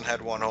Morrison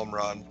had one home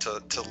run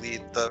to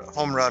lead the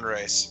home run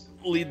race.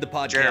 Lead the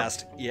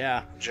podcast,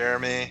 yeah.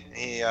 Jeremy,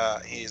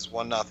 he's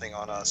 1-0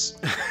 on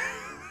us.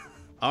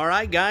 All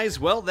right, guys,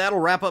 well, that'll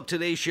wrap up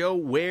today's show.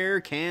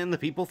 Where can the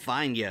people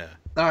find you?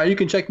 All right, you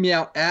can check me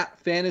out at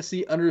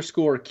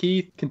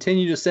fantasy_Keith.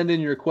 Continue to send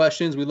in your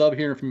questions. We love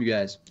hearing from you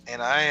guys.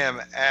 And I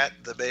am at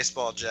the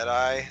Baseball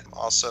Jedi. I'm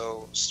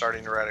also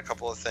starting to write a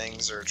couple of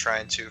things, or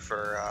trying to,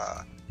 for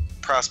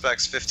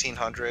Prospects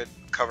 1500,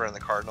 covering the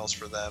Cardinals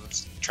for them.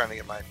 Trying to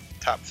get my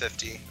top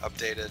 50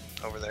 updated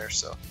over there,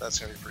 so that's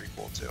going to be pretty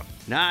cool too.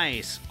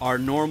 Nice. Our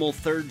normal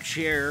third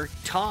chair,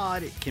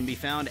 Todd, can be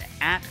found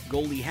at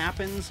Goldie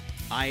Happens.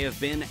 I have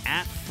been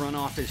at Front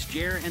Office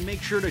Jer, and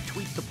make sure to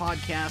tweet the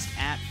podcast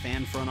at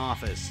Fan Front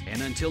Office.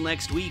 And until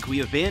next week, we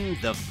have been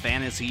the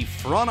Fantasy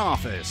Front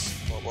Office.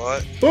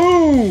 What?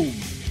 Boom!